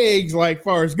the legs like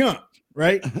Forrest Gump,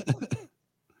 right?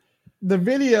 The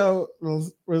video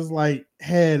was like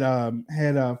had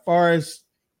Forrest,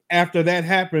 after that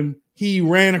happened, he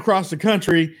ran across the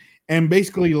country and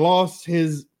basically lost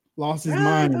his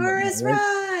mind. Forrest,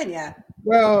 run! Yeah.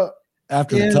 Well,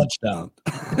 after the touchdown.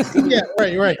 Yeah,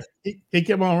 right. He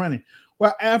kept on running.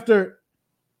 Well,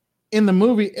 in the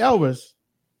movie Elvis,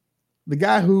 the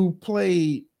guy who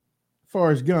played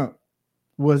Forrest Gump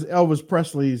was Elvis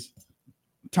Presley's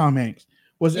Tom Hanks.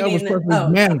 Elvis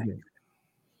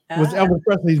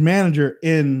Presley's manager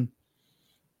in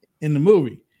the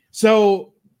movie.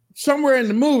 So somewhere in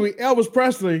the movie, Elvis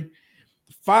Presley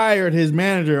fired his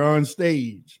manager on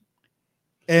stage,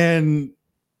 and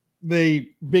the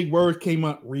big word came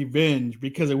up, revenge,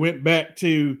 because it went back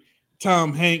to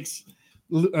Tom Hanks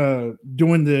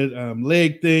doing the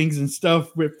leg things and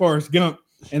stuff with Forrest Gump,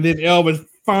 and then Elvis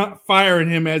firing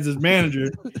him as his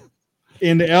manager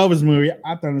in the Elvis movie.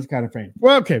 I thought it was kind of funny.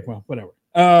 Well, okay, well, whatever.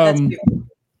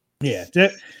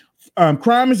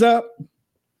 Crime is up.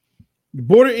 The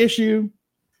border issue.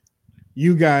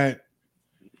 You got.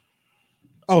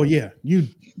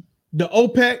 The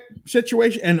OPEC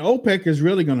situation, and OPEC is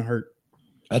really going to hurt.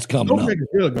 That's coming up. OPEC is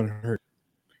really going to hurt.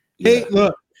 Yeah. Hey,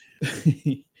 look.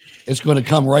 It's going to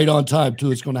come right on time,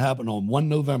 too. It's going to happen on 1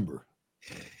 November.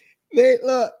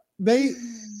 They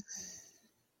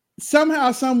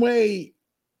somehow, some way,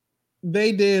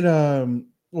 they did a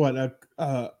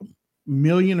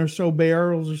million or so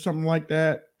barrels or something like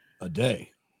that a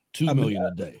day. 2 million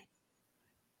a day.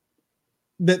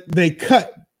 That they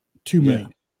cut 2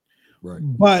 million. Right.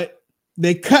 But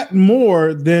they cut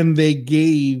more than they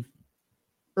gave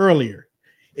earlier.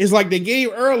 It's like they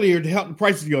gave earlier to help the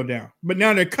prices go down, but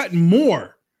now they're cutting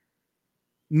more.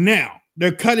 Now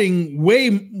they're cutting way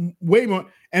more,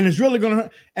 and it's really going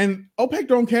to. And OPEC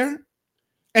don't care.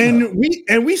 And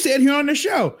we said here on the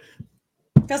show,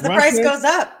 because the price goes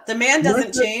up, demand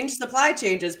doesn't change, supply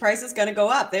changes, price is going to go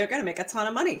up. They're going to make a ton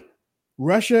of money.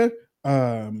 Russia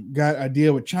got a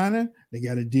deal with China. They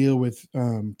got a deal with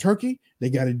Turkey. They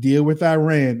got a deal with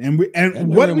Iran. And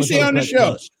what did we say on the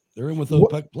show? They're in with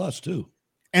OPEC Plus too.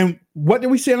 And what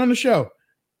did we say on the show?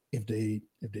 If they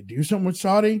do something with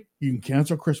Saudi, you can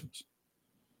cancel Christmas.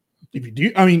 If you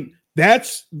do, I mean,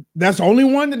 that's the only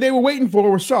one that they were waiting for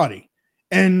was Saudi.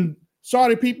 And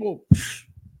Saudi people,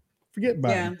 forget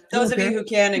about it. Those of you who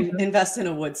can invest in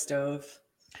a wood stove.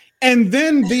 And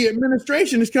then the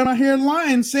administration is coming out here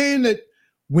lying, saying that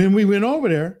when we went over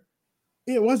there,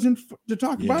 it wasn't to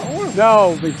talk about oil.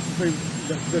 No, the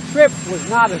trip was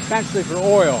not essentially for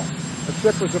oil. The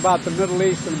trip was about the Middle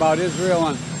East and about Israel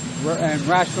and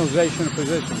rationalization of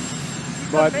positions.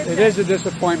 But it is a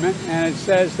disappointment, and it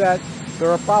says that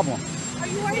there are problems. Are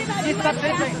you worried about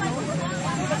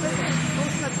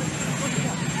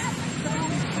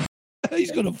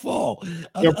He's going to fall.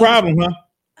 Your problem, huh?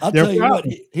 I'll tell you what,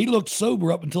 he looked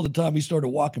sober up until the time he started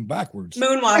walking backwards.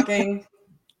 Moonwalking.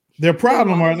 Their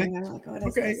problem, are they?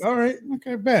 Okay, all right,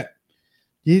 okay, bet.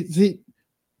 You see,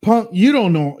 Punk, you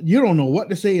don't know what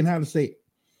to say and how to say it.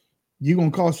 You're gonna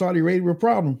call Saudi Arabia a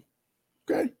problem.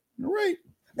 Okay, all right.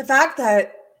 The fact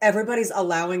that everybody's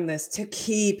allowing this to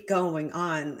keep going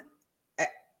on,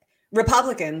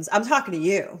 Republicans, I'm talking to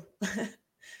you.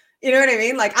 You know what I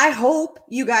mean? Like, I hope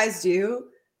you guys do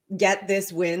get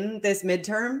this win, this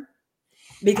midterm,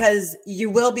 because you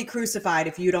will be crucified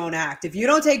if you don't act. If you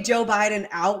don't take Joe Biden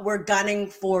out, we're gunning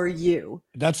for you.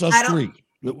 That's us three.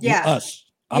 Yeah. Us.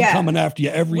 I'm coming after you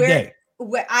every day.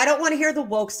 I don't want to hear the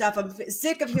woke stuff. I'm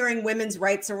sick of hearing women's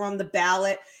rights are on the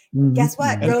ballot. Mm-hmm. Guess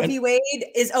what? Roe v. Wade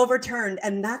is overturned,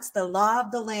 and that's the law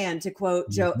of the land, to quote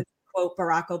quote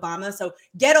Barack Obama. So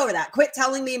get over that. Quit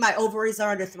telling me my ovaries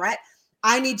are under threat.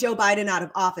 I need Joe Biden out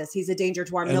of office. He's a danger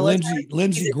to our military.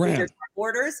 Lindsey Graham. To our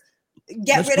borders.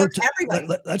 Get rid of everybody.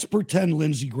 Let's pretend,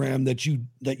 Lindsey Graham, that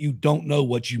you don't know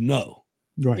what you know.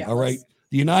 Right. Yes. All right.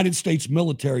 The United States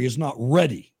military is not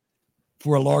ready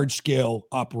for a large-scale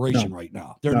operation right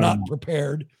now. They're not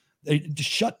prepared. They just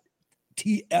shut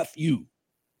TFU.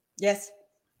 Yes.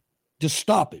 Just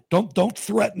stop it. Don't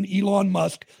threaten Elon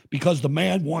Musk because the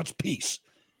man wants peace.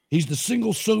 He's the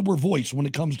single sober voice when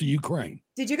it comes to Ukraine.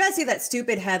 Did you guys see that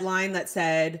stupid headline that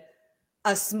said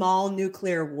a small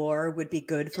nuclear war would be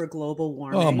good for global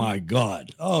warming? Oh my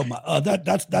God! Oh my!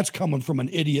 That's coming from an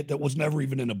idiot that was never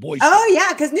even in a Boy Scout. Oh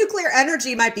yeah, because nuclear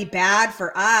energy might be bad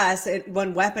for us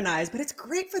when weaponized, but it's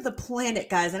great for the planet,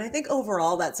 guys. And I think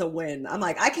overall that's a win. I'm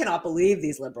like, I cannot believe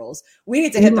these liberals. We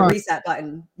need to hit the reset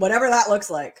button, whatever that looks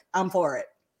like. I'm for it.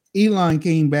 Elon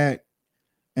came back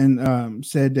and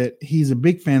said that he's a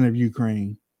big fan of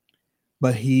Ukraine,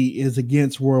 but he is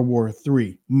against World War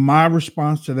III. My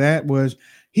response to that was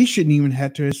he shouldn't even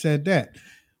have to have said that.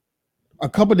 A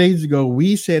couple of days ago,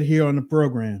 we said here on the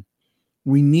program,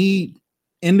 we need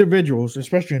individuals,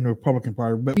 especially in the Republican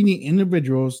Party, but we need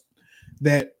individuals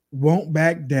that won't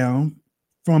back down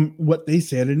from what they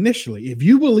said initially. If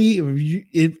you believe,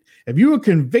 if you were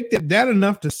convicted that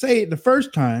enough to say it the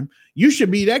first time, you should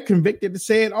be that convicted to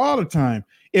say it all the time.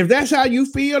 If that's how you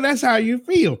feel, that's how you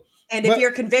feel. And if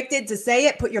you're convicted to say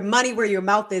it, put your money where your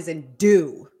mouth is and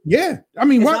do. Yeah. I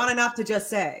mean, it's not enough to just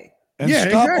say. And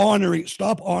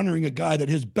stop honoring a guy that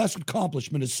his best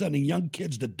accomplishment is sending young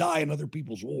kids to die in other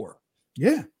people's war.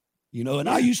 Yeah. You know, and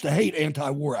I used to hate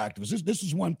anti-war activists. This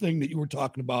is one thing that you were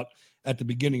talking about at the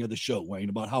beginning of the show, Wayne,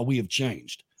 about how we have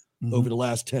changed over the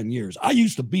last 10 years. I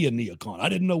used to be a neocon. I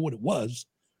didn't know what it was,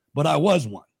 but I was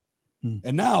one.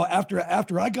 And now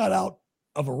after I got out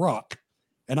of Iraq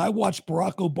and I watched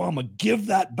Barack Obama give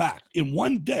that back in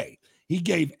one day, he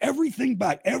gave everything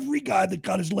back. Every guy that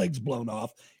got his legs blown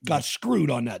off got screwed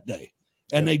on that day.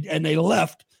 And they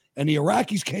left, and the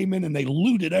Iraqis came in and they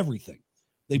looted everything.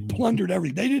 They plundered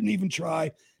everything. They didn't even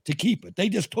try to keep it. They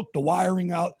just took the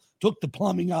wiring out, took the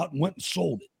plumbing out, and went and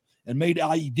sold it and made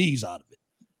IEDs out of it.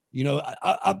 You know,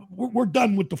 we're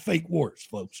done with the fake wars,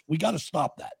 folks. We got to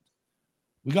stop that.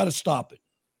 We got to stop it.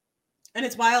 And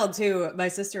it's wild too. My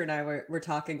sister and I were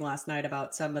talking last night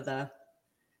about some of the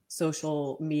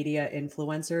social media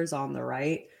influencers on the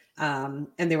right. And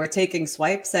they were taking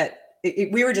swipes at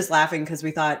we were just laughing because we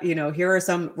thought, you know, here are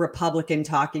some Republican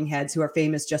talking heads who are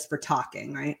famous just for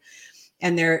talking, right?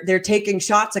 And they're taking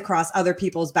shots across other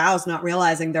people's bows, not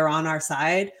realizing they're on our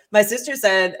side. My sister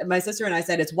and I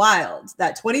said, it's wild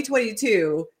that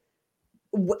 2022,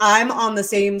 I'm on the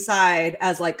same side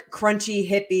as like crunchy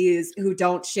hippies who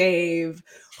don't shave,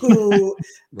 who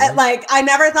like, I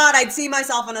never thought I'd see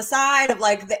myself on a side of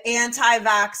like the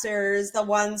anti-vaxxers, the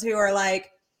ones who are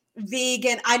like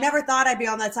vegan. I never thought I'd be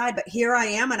on that side, but here I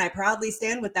am, and I proudly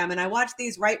stand with them. And I watch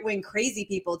these right-wing crazy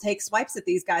people take swipes at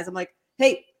these guys. I'm like,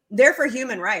 hey, they're for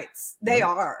human rights. They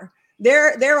are.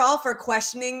 They're all for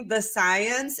questioning the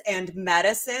science and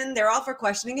medicine. They're all for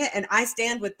questioning it, and I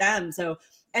stand with them. So,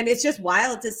 and it's just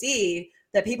wild to see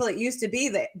that people that used to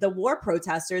be the war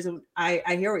protesters, and I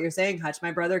hear what you're saying, Hutch.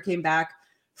 My brother came back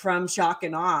from shock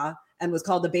and awe and was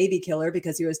called the baby killer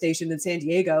because he was stationed in San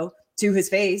Diego to his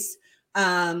face.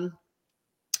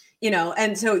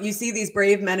 And so you see these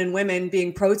brave men and women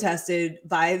being protested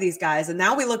by these guys. And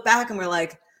now we look back and we're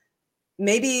like,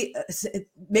 maybe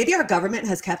our government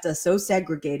has kept us so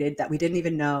segregated that we didn't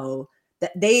even know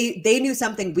that they knew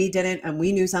something we didn't, and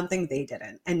we knew something they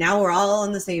didn't. And now we're all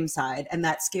on the same side. And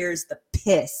that scares the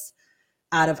piss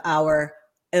out of our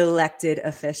elected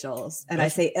officials. And I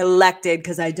say elected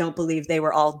because I don't believe they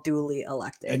were all duly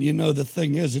elected. And the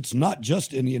thing is, it's not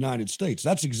just in the United States.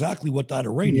 That's exactly what that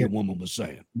Iranian woman was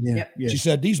saying. Yeah. She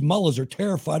said these mullahs are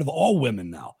terrified of all women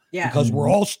now. Yeah. Because we're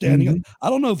all standing up. I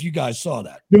don't know if you guys saw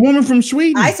that. The woman from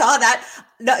Sweden. I saw that.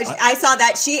 No, I saw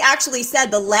that. She actually said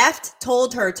the left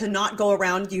told her to not go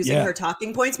around using her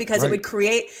talking points because it would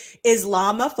create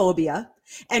Islamophobia.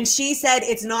 And she said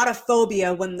it's not a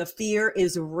phobia when the fear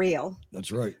is real.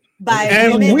 That's right.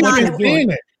 And we've been saying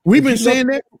that. We've been saying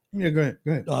that. Yeah, go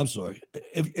ahead. No, I'm sorry.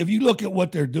 If you look at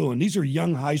what they're doing, these are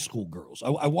young high school girls.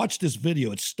 I watched this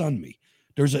video. It stunned me.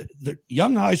 The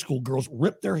young high school girls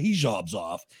ripped their hijabs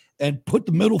off and put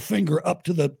the middle finger up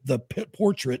to the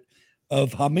portrait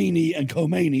of Khamenei and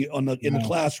Khomeini in the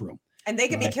classroom. And they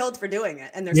could be killed for doing it.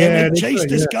 And they chased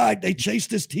this guy. They chased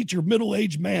this teacher,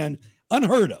 middle-aged man,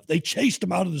 unheard of. They chased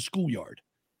him out of the schoolyard.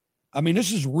 I mean,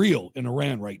 this is real in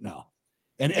Iran right now.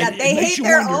 And they hate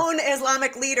their own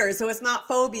Islamic leaders. So it's not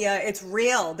phobia. It's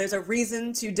real. There's a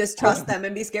reason to distrust them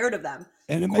and be scared of them.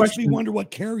 And it makes me wonder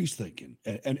what Kerry's thinking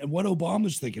and what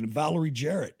Obama's thinking and Valerie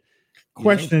Jarrett.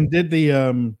 Question: Did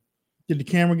the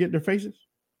camera get their faces?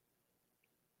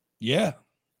 Yeah,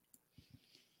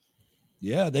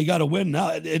 they got to win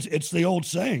now. It's the old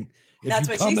saying. That's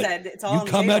what she said. It's all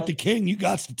you come at the king, you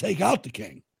got to take out the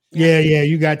king. Yeah,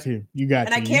 you got to.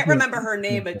 And I can't remember her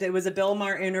name, but it was a Bill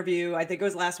Maher interview. I think it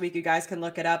was last week. You guys can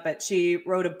look it up. But she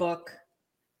wrote a book.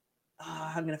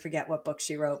 Oh, I'm going to forget what book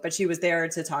she wrote, but she was there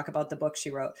to talk about the book she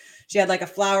wrote. She had like a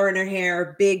flower in her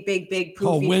hair, big, poofy.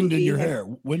 Oh, wind in your hair.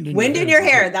 Wind in your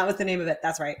hair. That was the name of it.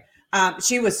 That's right.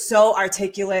 She was so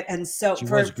articulate and so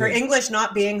for English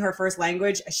not being her first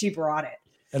language, she brought it.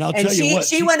 And I'll tell you what,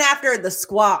 she went after the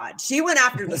squad. She went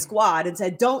after the squad and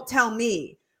said, "Don't tell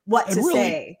me what to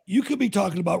say." You could be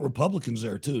talking about Republicans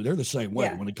there too. They're the same way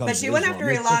when it comes. But she went after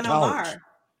Ilhan Omar.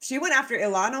 She went after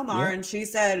Ilhan Omar and she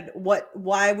said,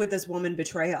 why would this woman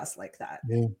betray us like that?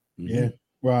 Yeah.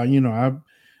 Well,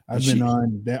 I've been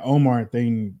on that Omar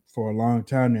thing for a long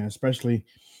time now, especially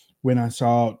when I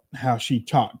saw how she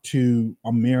talked to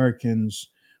Americans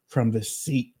from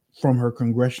her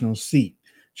congressional seat.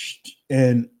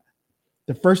 And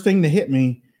the first thing that hit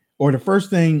me, or the first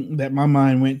thing that my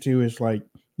mind went to, is like,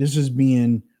 this is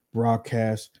being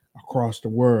broadcast across the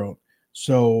world.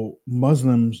 So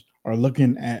Muslims are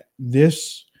looking at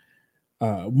this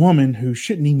woman who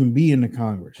shouldn't even be in the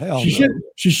Congress. She shouldn't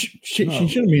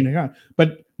be in the Congress.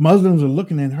 But Muslims are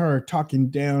looking at her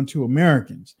talking down to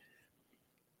Americans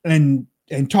and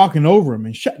talking over them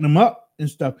and shutting them up and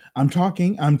stuff. I'm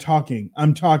talking.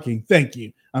 Thank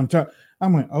you.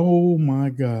 I'm like, oh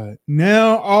my God.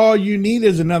 Now all you need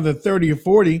is another 30 or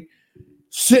 40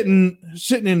 sitting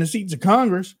in the seats of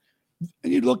Congress.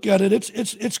 And you look at it,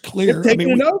 it's clear.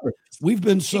 We've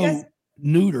been so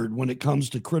neutered when it comes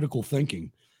to critical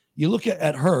thinking. You look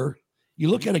at her, you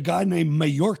look at a guy named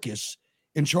Mayorkas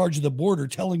in charge of the border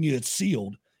telling you it's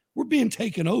sealed. We're being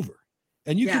taken over.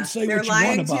 And you can say what you want about that.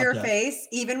 They're lying to your face.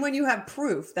 Even when you have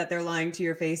proof that they're lying to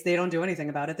your face, they don't do anything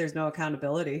about it. There's no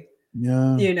accountability.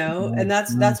 Yeah. And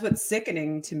that's what's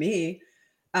sickening to me.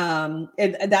 And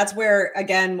that's where,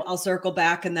 again, I'll circle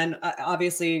back. And then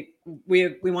obviously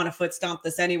we want to foot stomp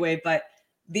this anyway, but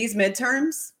these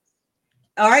midterms,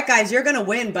 all right, guys, you're going to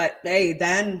win, but hey,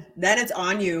 then it's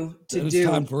on you to do.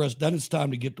 Time for us. Then it's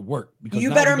time to get to work. Because you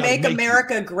better make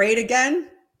America great again.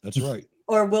 That's right.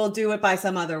 Or we'll do it by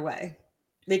some other way.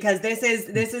 Because this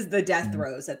is the death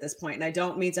throes at this point. And I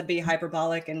don't mean to be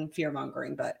hyperbolic and fear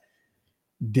mongering, but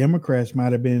Democrats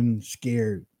might have been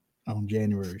scared on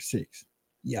January 6th.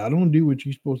 Yeah, I don't do what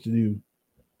you're supposed to do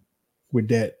with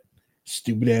that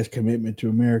stupid ass commitment to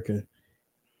America.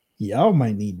 Y'all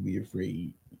might need to be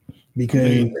afraid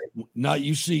because now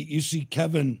you see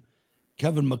Kevin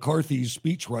McCarthy's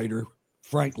speechwriter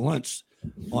Frank Luntz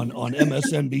on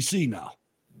MSNBC now.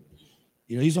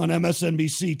 He's on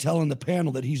MSNBC telling the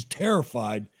panel that he's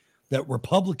terrified that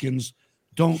Republicans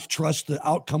don't trust the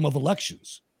outcome of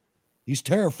elections. He's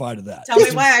terrified of that. Tell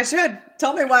me why I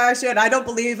should. I don't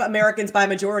believe Americans by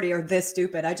majority are this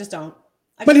stupid. I just don't.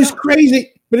 It's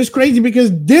crazy. But it's crazy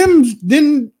because Dems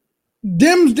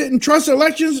didn't trust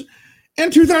elections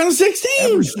in 2016.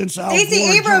 Ever since Stacey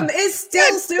Abrams is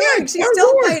still suing. She's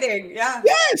still fighting. Yeah.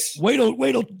 Yes. Wait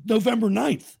till November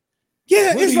 9th.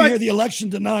 Yeah. It's like the election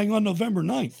denying on November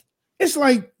 9th. It's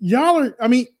like y'all are. I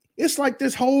mean, it's like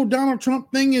this whole Donald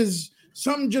Trump thing is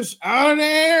something just out of the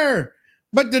air.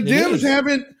 But the Dems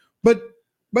haven't.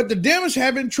 But the Dems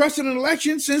haven't trusted an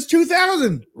election since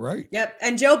 2000. Right. Yep.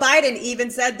 And Joe Biden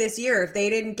even said this year, if they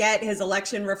didn't get his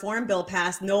election reform bill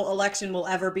passed, no election will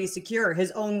ever be secure. His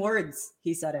own words,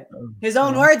 he said it. His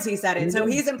own words, he said it. So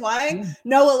he's implying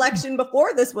no election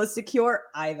before this was secure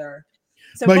either.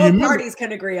 So both parties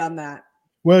can agree on that.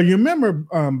 Well, you remember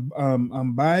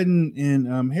Biden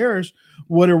and Harris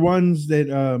were the ones that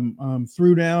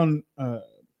threw down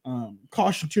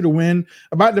caution to the wind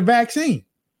about the vaccine.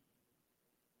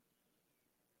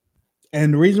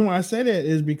 And the reason why I say that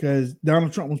is because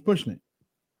Donald Trump was pushing it.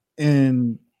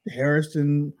 And Harris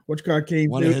and came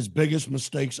one of his biggest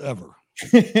mistakes ever.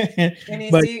 And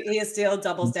he still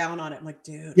doubles down on it. I'm like,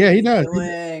 dude. Yeah, he does.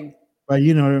 But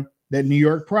you know, that New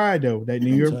York pride, though. That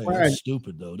New York pride. That's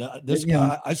stupid, though. This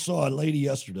guy, I saw a lady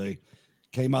yesterday,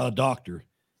 came out a doctor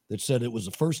that said it was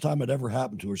the first time it ever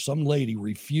happened to her. Some lady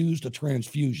refused a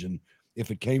transfusion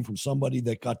if it came from somebody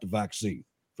that got the vaccine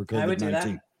for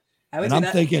COVID-19. And I'm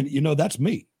thinking, you know, that's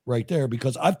me right there,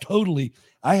 because I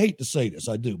hate to say this,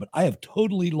 I do, but I have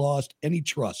totally lost any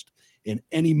trust in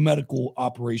any medical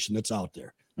operation that's out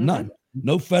there. None.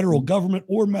 No federal government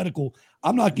or medical.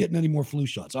 I'm not getting any more flu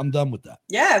shots. I'm done with that.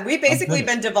 Yeah, we basically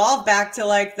been devolved back to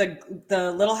like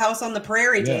the Little House on the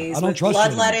Prairie days with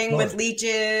bloodletting, with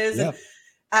leeches. Yeah.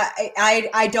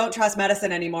 I don't trust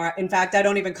medicine anymore. In fact, I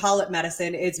don't even call it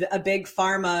medicine. It's a big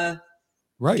pharma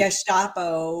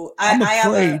Gestapo.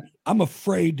 I'm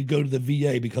afraid to go to the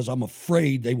VA because I'm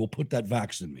afraid they will put that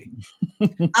vax in me.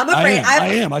 I'm afraid. I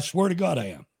am. I swear to God, I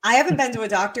am. I haven't been to a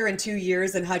doctor in 2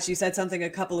 years. And Hutch, you said something a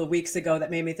couple of weeks ago that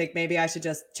made me think maybe I should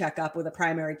just check up with a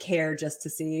primary care just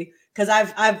to see, because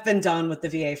I've been done with the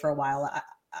VA for a while.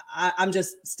 I'm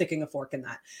just sticking a fork in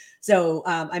that. So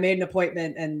I made an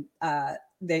appointment, and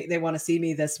they want to see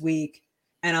me this week,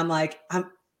 and I'm like,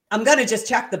 I'm going to just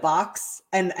check the box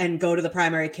and go to the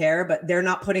primary care, but they're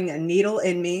not putting a needle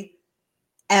in me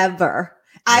ever.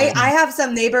 I have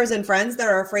some neighbors and friends that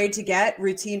are afraid to get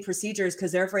routine procedures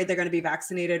because they're afraid they're going to be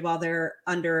vaccinated while they're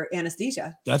under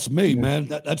anesthesia. That's me, man.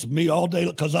 That's me all day,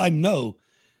 because I know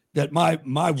that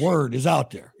my word is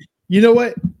out there. You know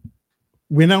what?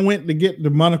 When I went to get the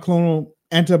monoclonal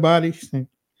antibodies, did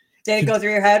it go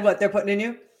through your head what they're putting in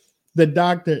you? The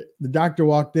doctor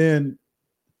walked in.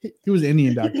 He was an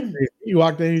Indian doctor. He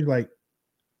walked in. He's like,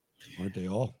 "Aren't they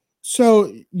all?"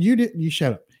 So you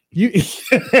shut up.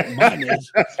 Mine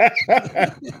is.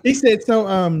 He said, "So,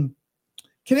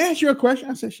 can I ask you a question?"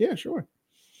 I said, "Yeah, sure."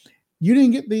 You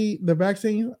didn't get the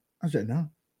vaccine? I said, "No."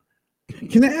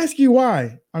 Can I ask you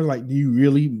why? I was like, "Do you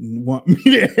really want me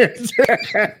to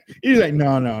answer?" He's like,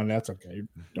 "No, that's okay.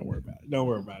 Don't worry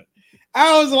about it."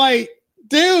 I was like,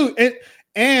 "Dude,"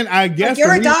 and I guess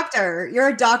you're a doctor. You're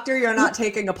a doctor. You're not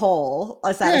taking a poll,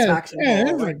 a satisfaction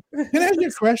poll. Like, can I ask you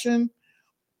a question?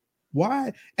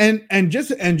 Why? And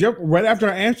just right after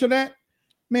I answered that,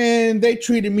 man, they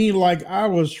treated me like I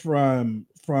was from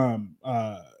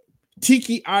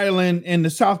Tiki Island in the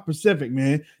South Pacific,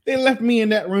 man. They left me in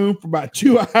that room for about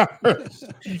 2 hours.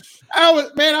 I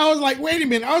was like, wait a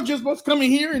minute, I was just supposed to come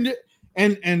in here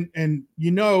and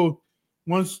you know,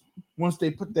 once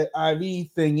they put that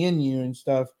IV thing in you and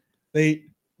stuff,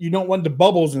 you don't want the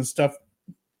bubbles and stuff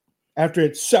after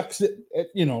it sucks it,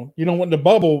 you know, you don't want the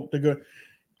bubble to go.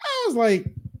 I was like,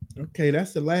 okay,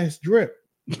 that's the last drip.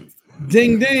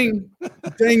 Ding, ding,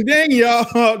 ding, ding,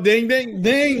 y'all. Ding, ding,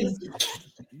 ding.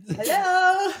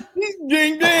 Hello.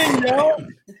 Ding, ding, y'all.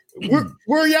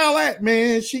 Where y'all at,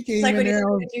 man? She came like in when there.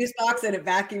 you put the juice box and it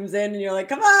vacuums in, and you're like,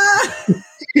 come on.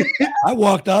 I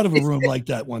walked out of a room like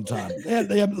that one time.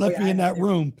 They had left me in that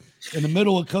room in the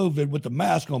middle of COVID with the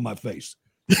mask on my face.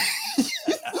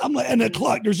 I'm like, and the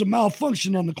clock, there's a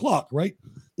malfunction on the clock, right?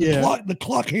 The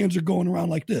clock hands are going around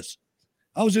like this.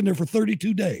 I was in there for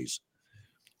 32 days,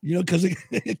 you know, because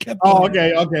it kept. Oh,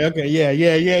 okay.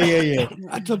 Yeah.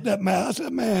 I took that mask. I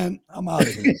said, man, I'm out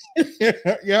of here.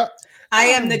 Yeah. I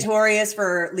am notorious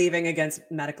for leaving against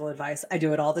medical advice. I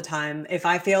do it all the time. If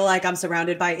I feel like I'm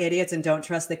surrounded by idiots and don't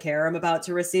trust the care I'm about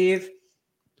to receive,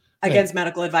 against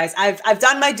medical advice. I've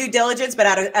done my due diligence, but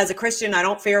as a Christian, I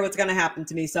don't fear what's going to happen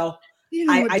to me. So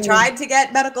I tried to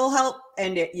get medical help,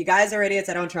 and you guys are idiots.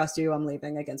 I don't trust you. I'm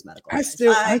leaving against medical advice.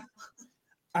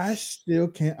 I still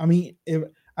can't. I mean, if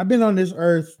I've been on this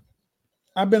earth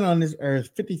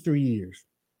 53 years.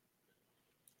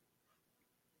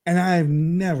 And I've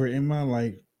never in my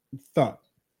life thought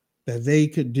that they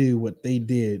could do what they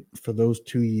did for those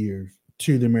 2 years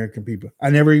to the American people. I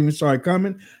never even saw it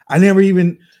coming. I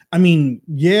might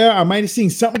have seen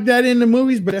something like that in the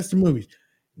movies, but that's the movies.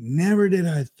 never did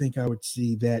I think I would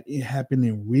see that it happen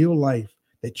in real life,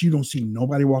 that you don't see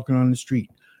nobody walking on the street,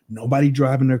 nobody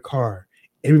driving their car,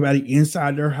 everybody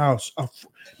inside their house,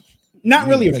 not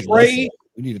really afraid.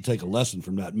 We need to take a lesson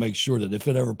from that and make sure that if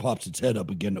it ever pops its head up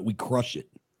again, that we crush it.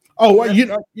 Oh,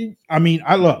 well, I mean,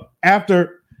 I look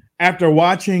after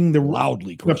watching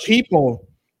the people,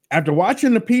 after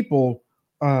watching the people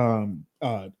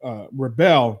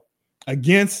rebel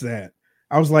against that,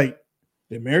 I was like,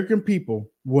 the American people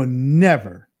will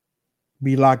never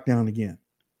be locked down again.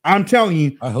 I'm telling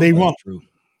you, they won't. True.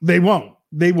 They won't.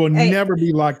 They will never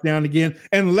be locked down again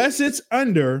unless it's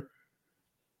under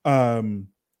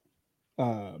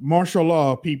martial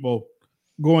law, people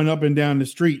going up and down the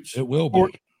streets. It will be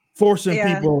forcing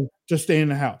people to stay in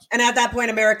the house. And at that point,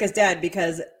 America's dead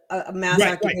because a mass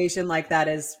occupation like that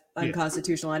is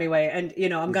unconstitutional anyway. And, you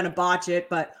know, I'm going to botch it,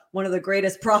 but one of the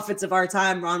greatest prophets of our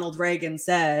time, Ronald Reagan,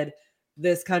 said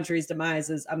this country's demise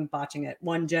is, I'm botching it,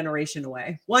 1 generation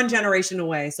away. 1 generation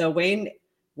away. So Wayne,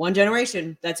 1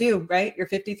 generation, that's you, right? You're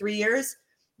 53 years.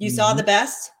 You saw the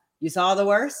best, you saw the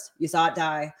worst, you saw it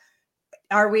die.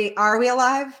 Are we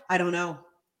alive? I don't know.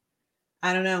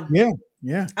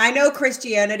 Yeah. I know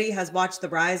Christianity has watched the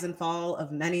rise and fall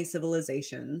of many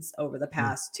civilizations over the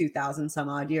past 2,000 some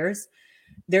odd years.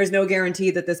 There's no guarantee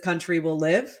that this country will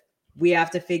live. We have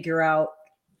to figure out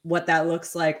what that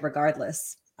looks like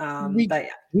regardless. We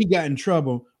got in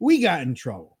trouble.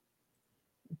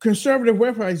 Conservative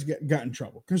websites got in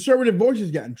trouble. Conservative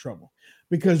voices got in trouble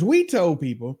because we told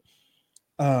people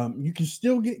you can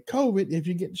still get COVID if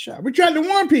you get the shot. We tried to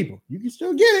warn people you can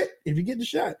still get it if you get the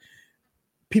shot.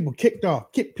 People kicked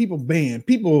off, people banned,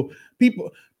 people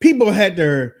had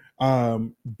their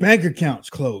bank accounts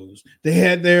closed. They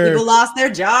had people lost their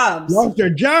jobs,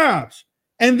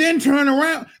 and then turn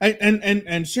around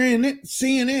and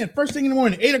CNN first thing in the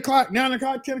morning, 8 o'clock, 9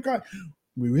 o'clock, 10 o'clock.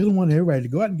 We really want everybody to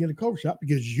go out and get a COVID shot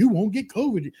because you won't get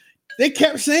COVID. They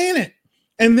kept saying it,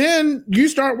 and then you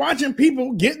start watching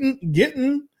people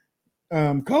getting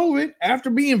COVID after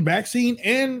being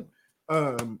vaccinated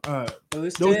and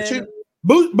boosted.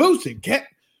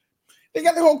 They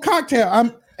got the whole cocktail.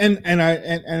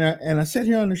 I sat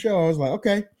here on the show. I was like,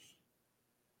 okay,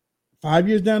 5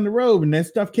 years down the road, and that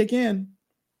stuff kick in,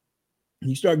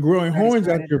 you start growing horns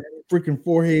out your freaking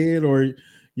forehead, or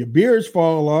your beards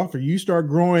fall off, or you start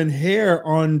growing hair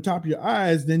on top of your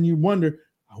eyes. Then you wonder,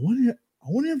 I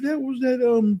wonder if that was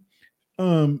that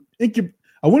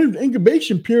I wonder if the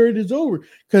incubation period is over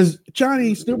because China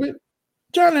ain't stupid.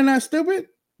 China not stupid.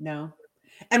 No.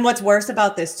 And what's worse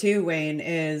about this too, Wayne,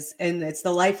 is, and it's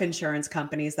the life insurance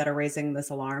companies that are raising this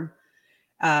alarm.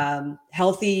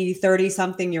 Healthy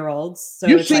 30-something-year-olds. So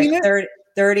it's like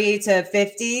 30 to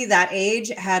 50, that age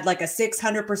had like a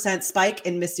 600% spike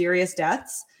in mysterious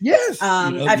deaths. Yes.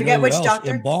 I forget which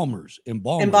doctor. Embalmers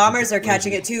are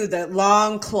catching it too. The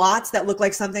long clots that look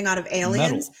like something out of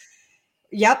Aliens. Metal.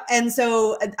 Yep. And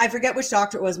so I forget which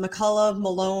doctor it was, McCullough,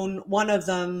 Malone, one of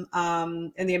them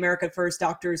in the America First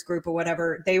Doctors group or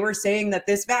whatever. They were saying that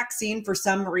this vaccine for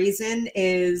some reason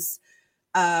is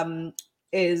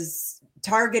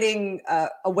targeting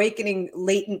awakening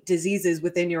latent diseases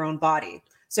within your own body.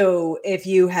 So if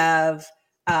you have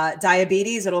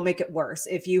diabetes, it'll make it worse.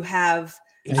 If you have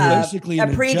a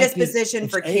predisposition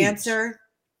for cancer.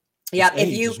 Yeah,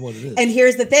 and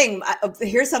here's the thing.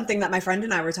 Here's something that my friend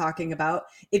and I were talking about.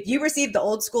 If you received the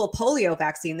old school polio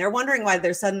vaccine, they're wondering why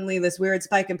there's suddenly this weird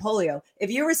spike in polio. If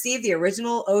you received the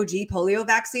original OG polio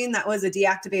vaccine, that was a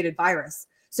deactivated virus.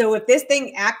 So if this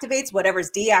thing activates whatever's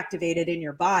deactivated in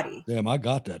your body. Damn, I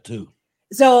got that too.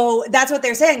 So that's what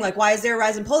they're saying. Like, why is there a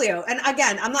rise in polio? And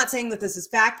again, I'm not saying that this is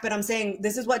fact, but I'm saying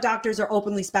this is what doctors are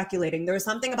openly speculating. There was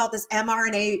something about this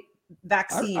mRNA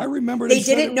vaccine. I remember they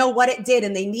didn't know what it did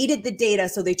and they needed the data.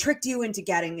 So they tricked you into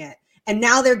getting it. And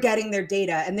now they're getting their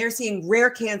data and they're seeing rare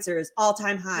cancers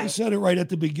all-time high. I said it right at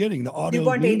the beginning. The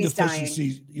autoimmune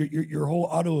deficiency, your whole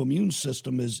autoimmune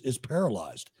system is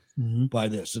paralyzed by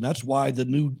this. And that's why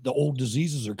the old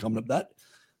diseases are coming up. That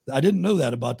I didn't know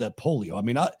that about that polio. I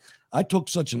mean, I took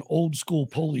such an old school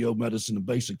polio medicine in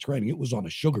basic training. It was on a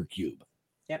sugar cube.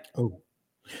 Yep. Oh,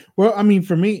 well, I mean,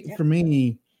 for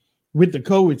me, with the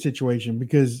COVID situation,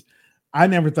 because I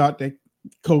never thought that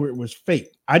COVID was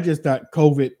fake. I just thought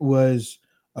COVID was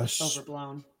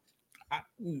overblown. I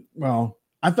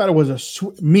thought it was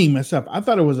myself. I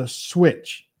thought it was a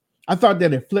switch. I thought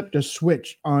that it flipped a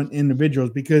switch on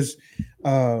individuals because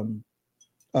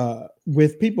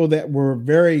with people that were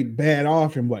very bad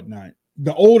off and whatnot,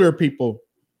 the older people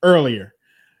earlier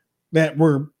that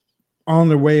were on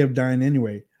their way of dying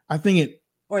anyway. I think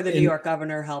or the New York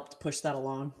governor helped push that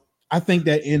along. I think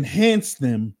that enhanced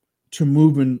them to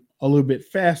moving a little bit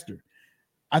faster.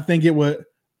 I think it was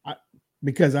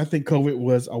because I think COVID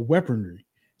was a weaponry.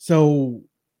 So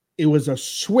it was a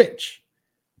switch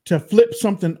to flip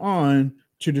something on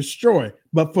to destroy.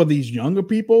 But for these younger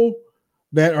people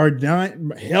that are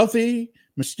dying healthy,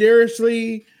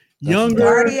 mysteriously, younger,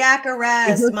 cardiac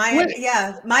arrest,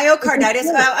 myocarditis.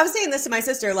 I was saying this to my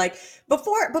sister, like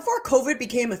before COVID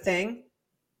became a thing,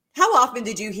 how often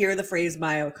did you hear the phrase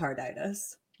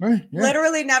myocarditis? Right, yeah.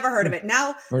 Literally never heard of it.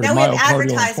 Now we have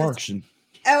advertisements. Infarction.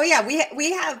 Oh yeah,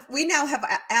 we now have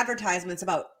advertisements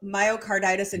about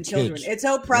myocarditis in children. Kids. It's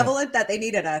so prevalent that they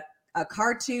needed a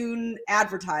cartoon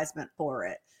advertisement for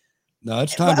it. No,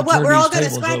 it's time to What, turn we're all these going to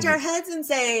tables scratch over. our heads and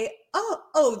say,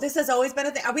 oh, this has always been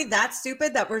a thing. Are we that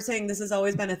stupid that we're saying this has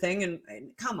always been a thing? And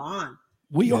come on.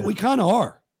 We kind of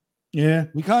are. Yeah,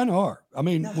 we kind of are. I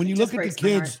mean, No, when you it look just at the breaks my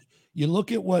heart. kids, you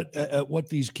look at what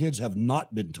these kids have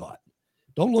not been taught.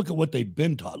 Don't look at what they've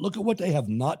been taught. Look at what they have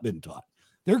not been taught.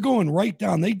 They're going right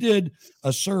down. They did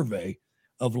a survey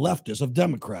of leftists, of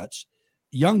Democrats,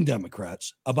 young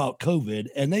Democrats, about COVID,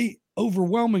 and they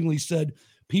overwhelmingly said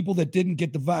people that didn't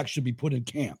get the vax should be put in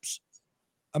camps.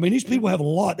 I mean, these people have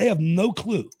they have no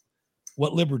clue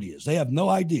what liberty is. They have no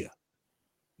idea,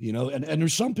 and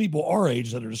there's some people our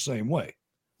age that are the same way.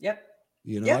 Yep.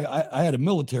 I had a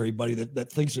military buddy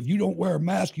that thinks if you don't wear a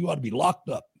mask, you ought to be locked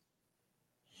up.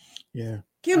 Yeah.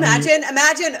 Can you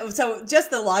imagine? So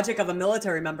just the logic of a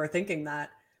military member thinking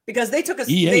that, because they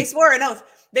swore an oath.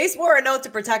 They swore an oath to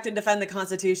protect and defend the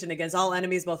Constitution against all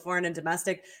enemies, both foreign and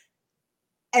domestic.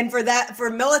 And for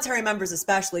military members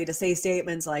especially to say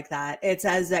statements like that, it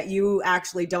says that you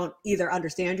actually don't either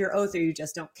understand your oath or you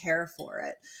just don't care for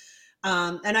it.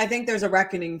 And I think there's a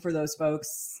reckoning for those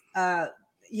folks, because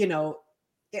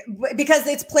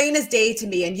it's plain as day to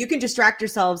me, and you can distract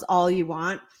yourselves all you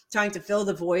want, trying to fill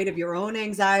the void of your own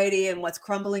anxiety and what's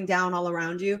crumbling down all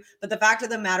around you. But the fact of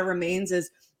the matter remains is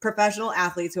professional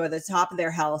athletes who are at the top of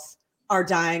their health are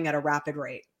dying at a rapid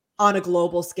rate on a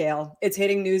global scale. It's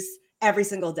hitting news every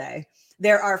single day.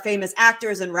 There are famous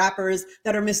actors and rappers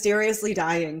that are mysteriously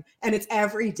dying, and it's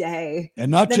every day. And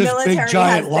not The just big military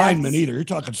giant has linemen deaths. either. You're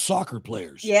talking soccer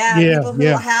players. People who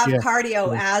have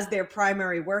cardio as their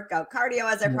primary workout.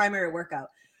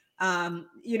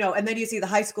 And then you see the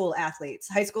high school athletes,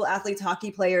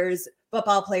 hockey players,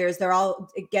 football players, they're all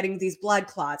getting these blood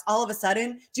clots. All of a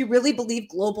sudden, do you really believe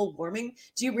global warming?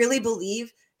 Do you really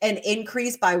believe an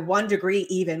increase by 1 degree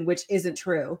even, which isn't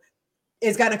true,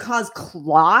 is going to cause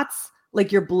clots? Like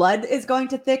your blood is going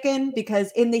to thicken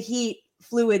because in the heat,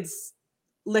 fluids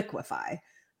liquefy.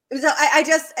 So I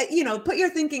just, put your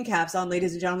thinking caps on,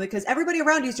 ladies and gentlemen, because everybody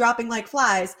around you is dropping like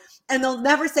flies, and they'll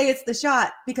never say it's the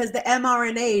shot because the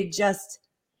mRNA just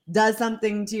does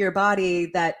something to your body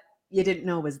that you didn't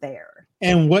know was there.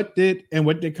 And what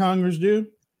did Congress do?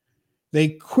 They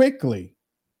quickly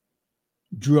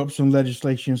drew up some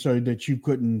legislation so that you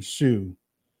couldn't sue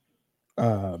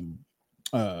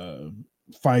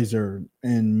Pfizer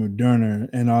and Moderna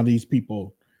and all these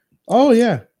people. Oh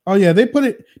yeah. They put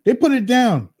it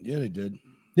down. Yeah, they did.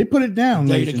 They put it down.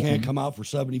 Data can't come out for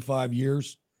 75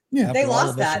 years. Yeah, they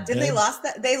lost that. Didn't they lost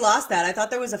that? They lost that. I thought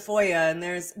there was a FOIA, and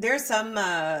there's some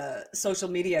social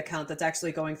media account that's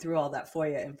actually going through all that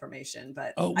FOIA information.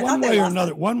 But one way or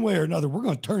another, we're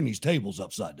going to turn these tables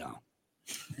upside down.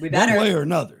 We better. One way or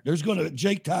another. There's going to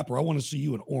Jake Tapper. I want to see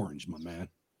you in orange, my man.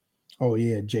 Oh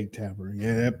yeah, Jake Tapper.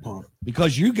 Yeah, that punk.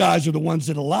 Because you guys are the ones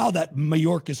that allow that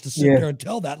Mayorkas to sit there and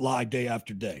tell that lie day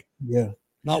after day. Yeah.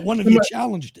 Not one of you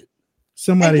challenged it.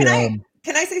 Somebody.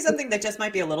 Can I say something that just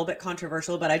might be a little bit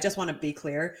controversial, but I just want to be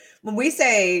clear. When we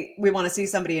say we want to see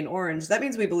somebody in orange, that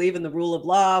means we believe in the rule of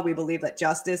law. We believe that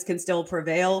justice can still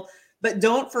prevail. But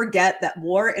don't forget that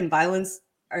war and violence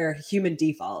are human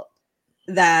default.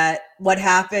 That what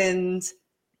happened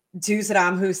to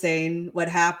Saddam Hussein, what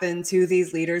happened to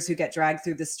these leaders who get dragged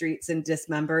through the streets and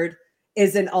dismembered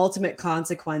is an ultimate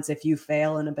consequence if you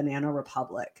fail in a banana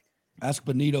republic. Ask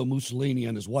Benito Mussolini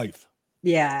and his wife.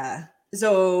 Yeah.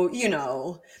 So, you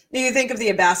think of the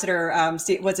ambassador,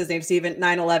 what's his name, Stephen,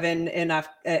 9/11 in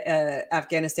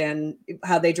Afghanistan,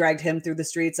 how they dragged him through the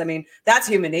streets. I mean, that's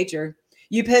human nature.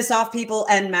 You piss off people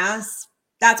en masse,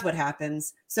 that's what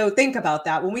happens. So think about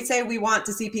that. When we say we want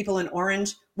to see people in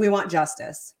orange, we want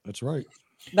justice. That's right.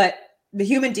 But the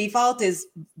human default is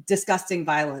disgusting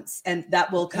violence, and that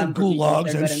will come and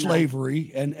gulags and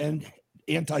slavery and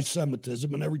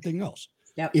anti-Semitism and everything else.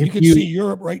 Yep. You can see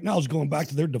Europe right now is going back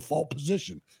to their default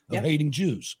position of hating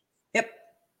Jews. Yep.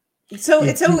 So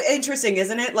it's so interesting,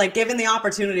 isn't it? Like, given the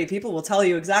opportunity, people will tell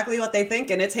you exactly what they think,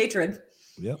 and it's hatred.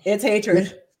 Yep. It's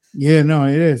hatred. Yeah, no,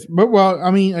 it is. But well,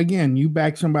 I mean, again, you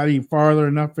back somebody farther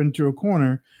enough into a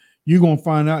corner, you're gonna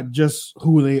find out just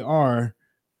who they are.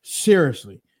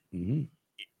 Seriously,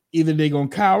 either they're gonna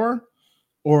cower,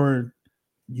 or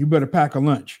you better pack a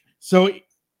lunch. So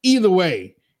either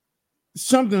way,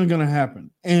 something's gonna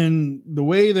happen. And the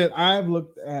way that I've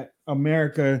looked at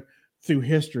America through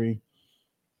history,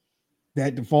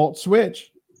 that default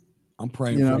switch. I'm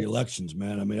praying for the elections,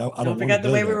 man. I mean, I don't forget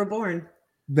the way we were born.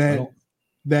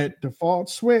 That default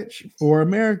switch for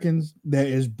Americans that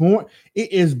is born,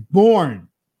 it is born.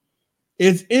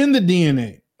 It's in the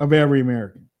DNA of every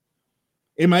American.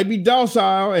 It might be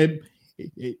docile,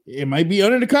 it might be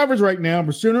under the covers right now,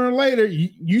 but sooner or later,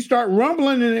 you start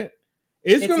rumbling in it.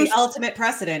 It's the ultimate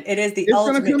precedent. It is the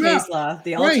ultimate case law.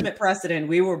 The ultimate precedent.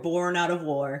 We were born out of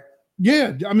war.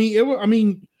 Yeah, I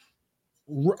mean,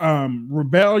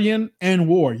 rebellion and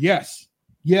war. Yes,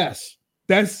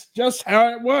 that's just how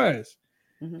it was.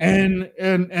 And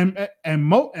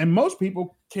most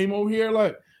people came over here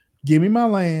like, give me my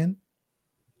land,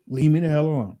 leave me the hell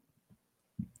alone.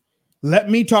 Let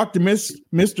me talk to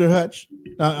Mr. Hutch,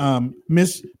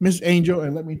 Miss Angel,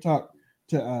 and let me talk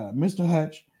to Mr.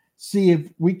 Hutch. See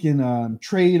if we can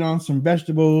trade on some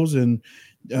vegetables and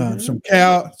some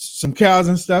cows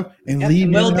and stuff, and leave.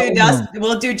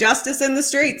 We'll do justice in the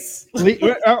streets.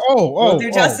 We'll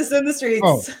do justice in the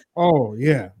streets. Oh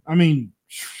yeah. I mean.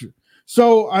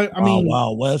 So I mean,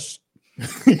 wow, Wes.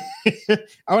 I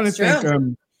want to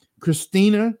thank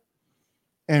Christina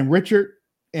and Richard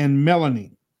and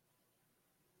Melanie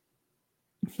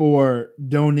for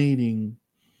donating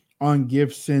on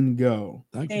Give Send Go.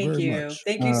 Thank you.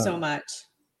 Thank you so much.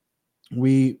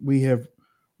 We have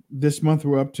this month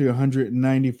we're up to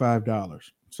 $195.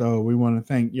 So we want to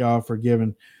thank y'all for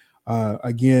giving.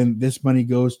 Again, this money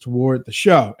goes toward the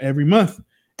show. Every month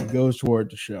it goes toward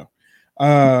the show.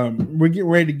 We're getting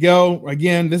ready to go.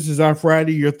 Again, this is our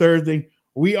Friday, your Thursday.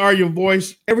 We are your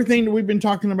voice. Everything that we've been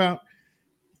talking about,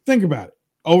 think about it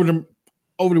over the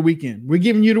weekend. We're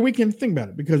giving you the weekend to think about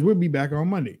it because we'll be back on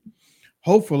Monday.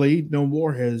 Hopefully, no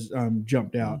war has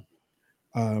jumped out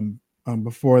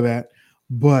before that.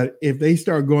 But if they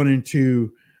start going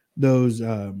into those,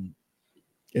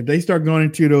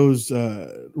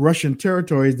 Russian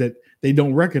territories that they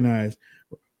don't recognize,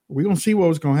 we're gonna see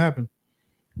what's gonna happen.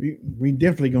 We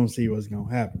definitely gonna see what's gonna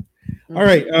happen. All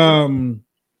right.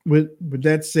 With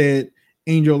that said,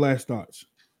 Angel, last thoughts.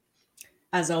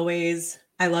 As always,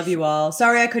 I love you all.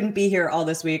 Sorry I couldn't be here all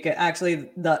this week. Actually,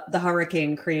 the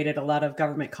hurricane created a lot of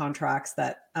government contracts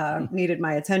that needed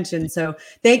my attention. So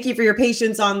thank you for your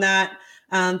patience on that.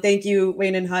 Thank you,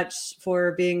 Wayne and Hutch,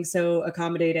 for being so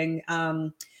accommodating.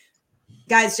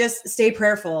 Guys, just stay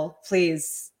prayerful,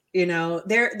 please. You know,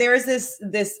 there's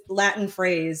this Latin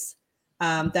phrase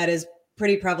that is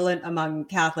pretty prevalent among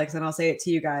Catholics, and I'll say it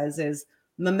to you guys, is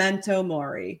memento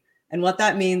mori. And what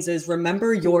that means is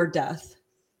remember your death.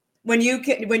 When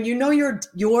you know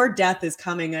your death is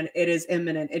coming and it is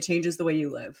imminent, it changes the way you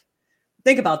live.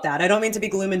 Think about that. I don't mean to be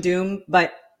gloom and doom,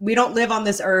 but we don't live on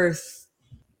this earth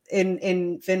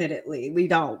infinitely. We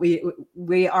don't.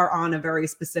 We are on a very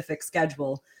specific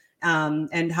schedule,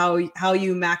 and how you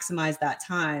maximize that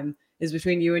time is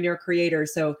between you and your creator.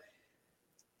 So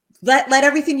let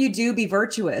everything you do be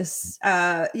virtuous.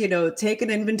 Take an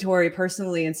inventory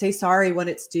personally and say sorry when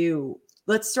it's due.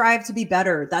 Let's strive to be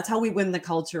better. That's how we win the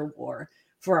culture war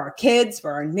for our kids,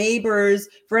 for our neighbors,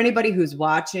 for anybody who's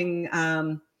watching.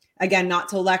 Again, not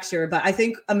to lecture, but I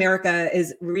think America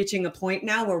is reaching a point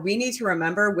now where we need to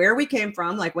remember where we came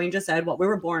from, like Wayne just said, what we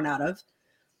were born out of,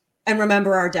 and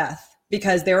remember our death,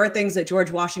 because there are things that George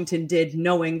Washington did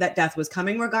knowing that death was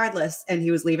coming regardless, and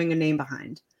he was leaving a name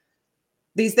behind.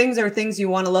 These things are things you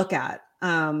want to look at.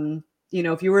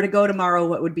 If you were to go tomorrow,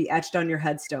 what would be etched on your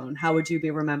headstone? How would you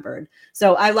be remembered?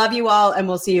 So I love you all, and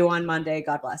we'll see you on Monday.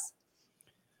 God bless.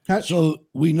 So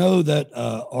we know that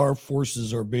our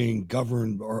forces are being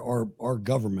governed, or our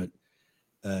government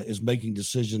is making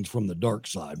decisions from the dark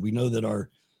side. We know that our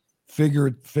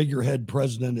figurehead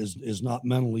president is not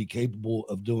mentally capable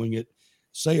of doing it.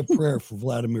 Say a prayer for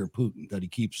Vladimir Putin that he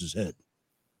keeps his head.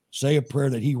 Say a prayer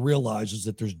that he realizes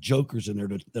that there's jokers in there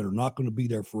that are not going to be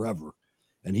there forever,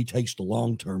 and he takes the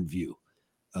long-term view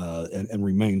and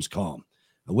remains calm.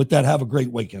 With that, have a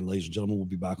great weekend, ladies and gentlemen. We'll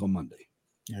be back on Monday.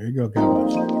 There you go,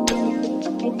 guys.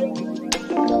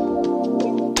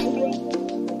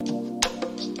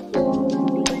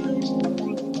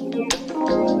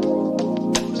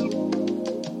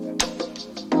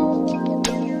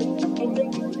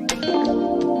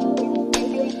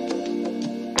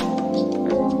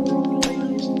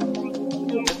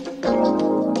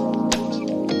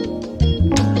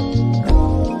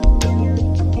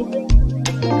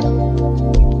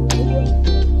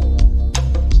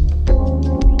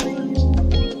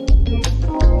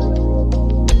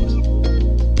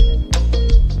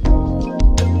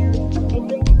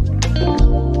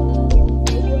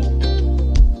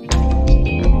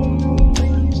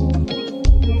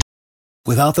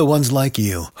 Without the ones like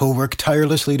you, who work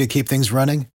tirelessly to keep things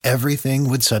running, everything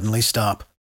would suddenly stop.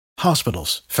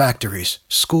 Hospitals, factories,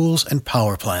 schools, and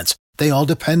power plants, they all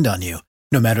depend on you.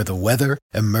 No matter the weather,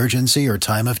 emergency, or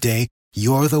time of day,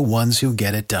 you're the ones who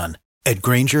get it done. At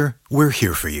Grainger, we're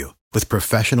here for you with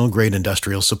professional-grade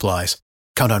industrial supplies.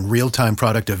 Count on real-time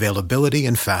product availability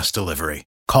and fast delivery.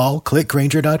 Call, click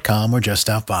Grainger.com, or just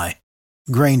stop by.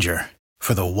 Grainger,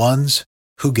 for the ones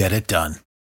who get it done.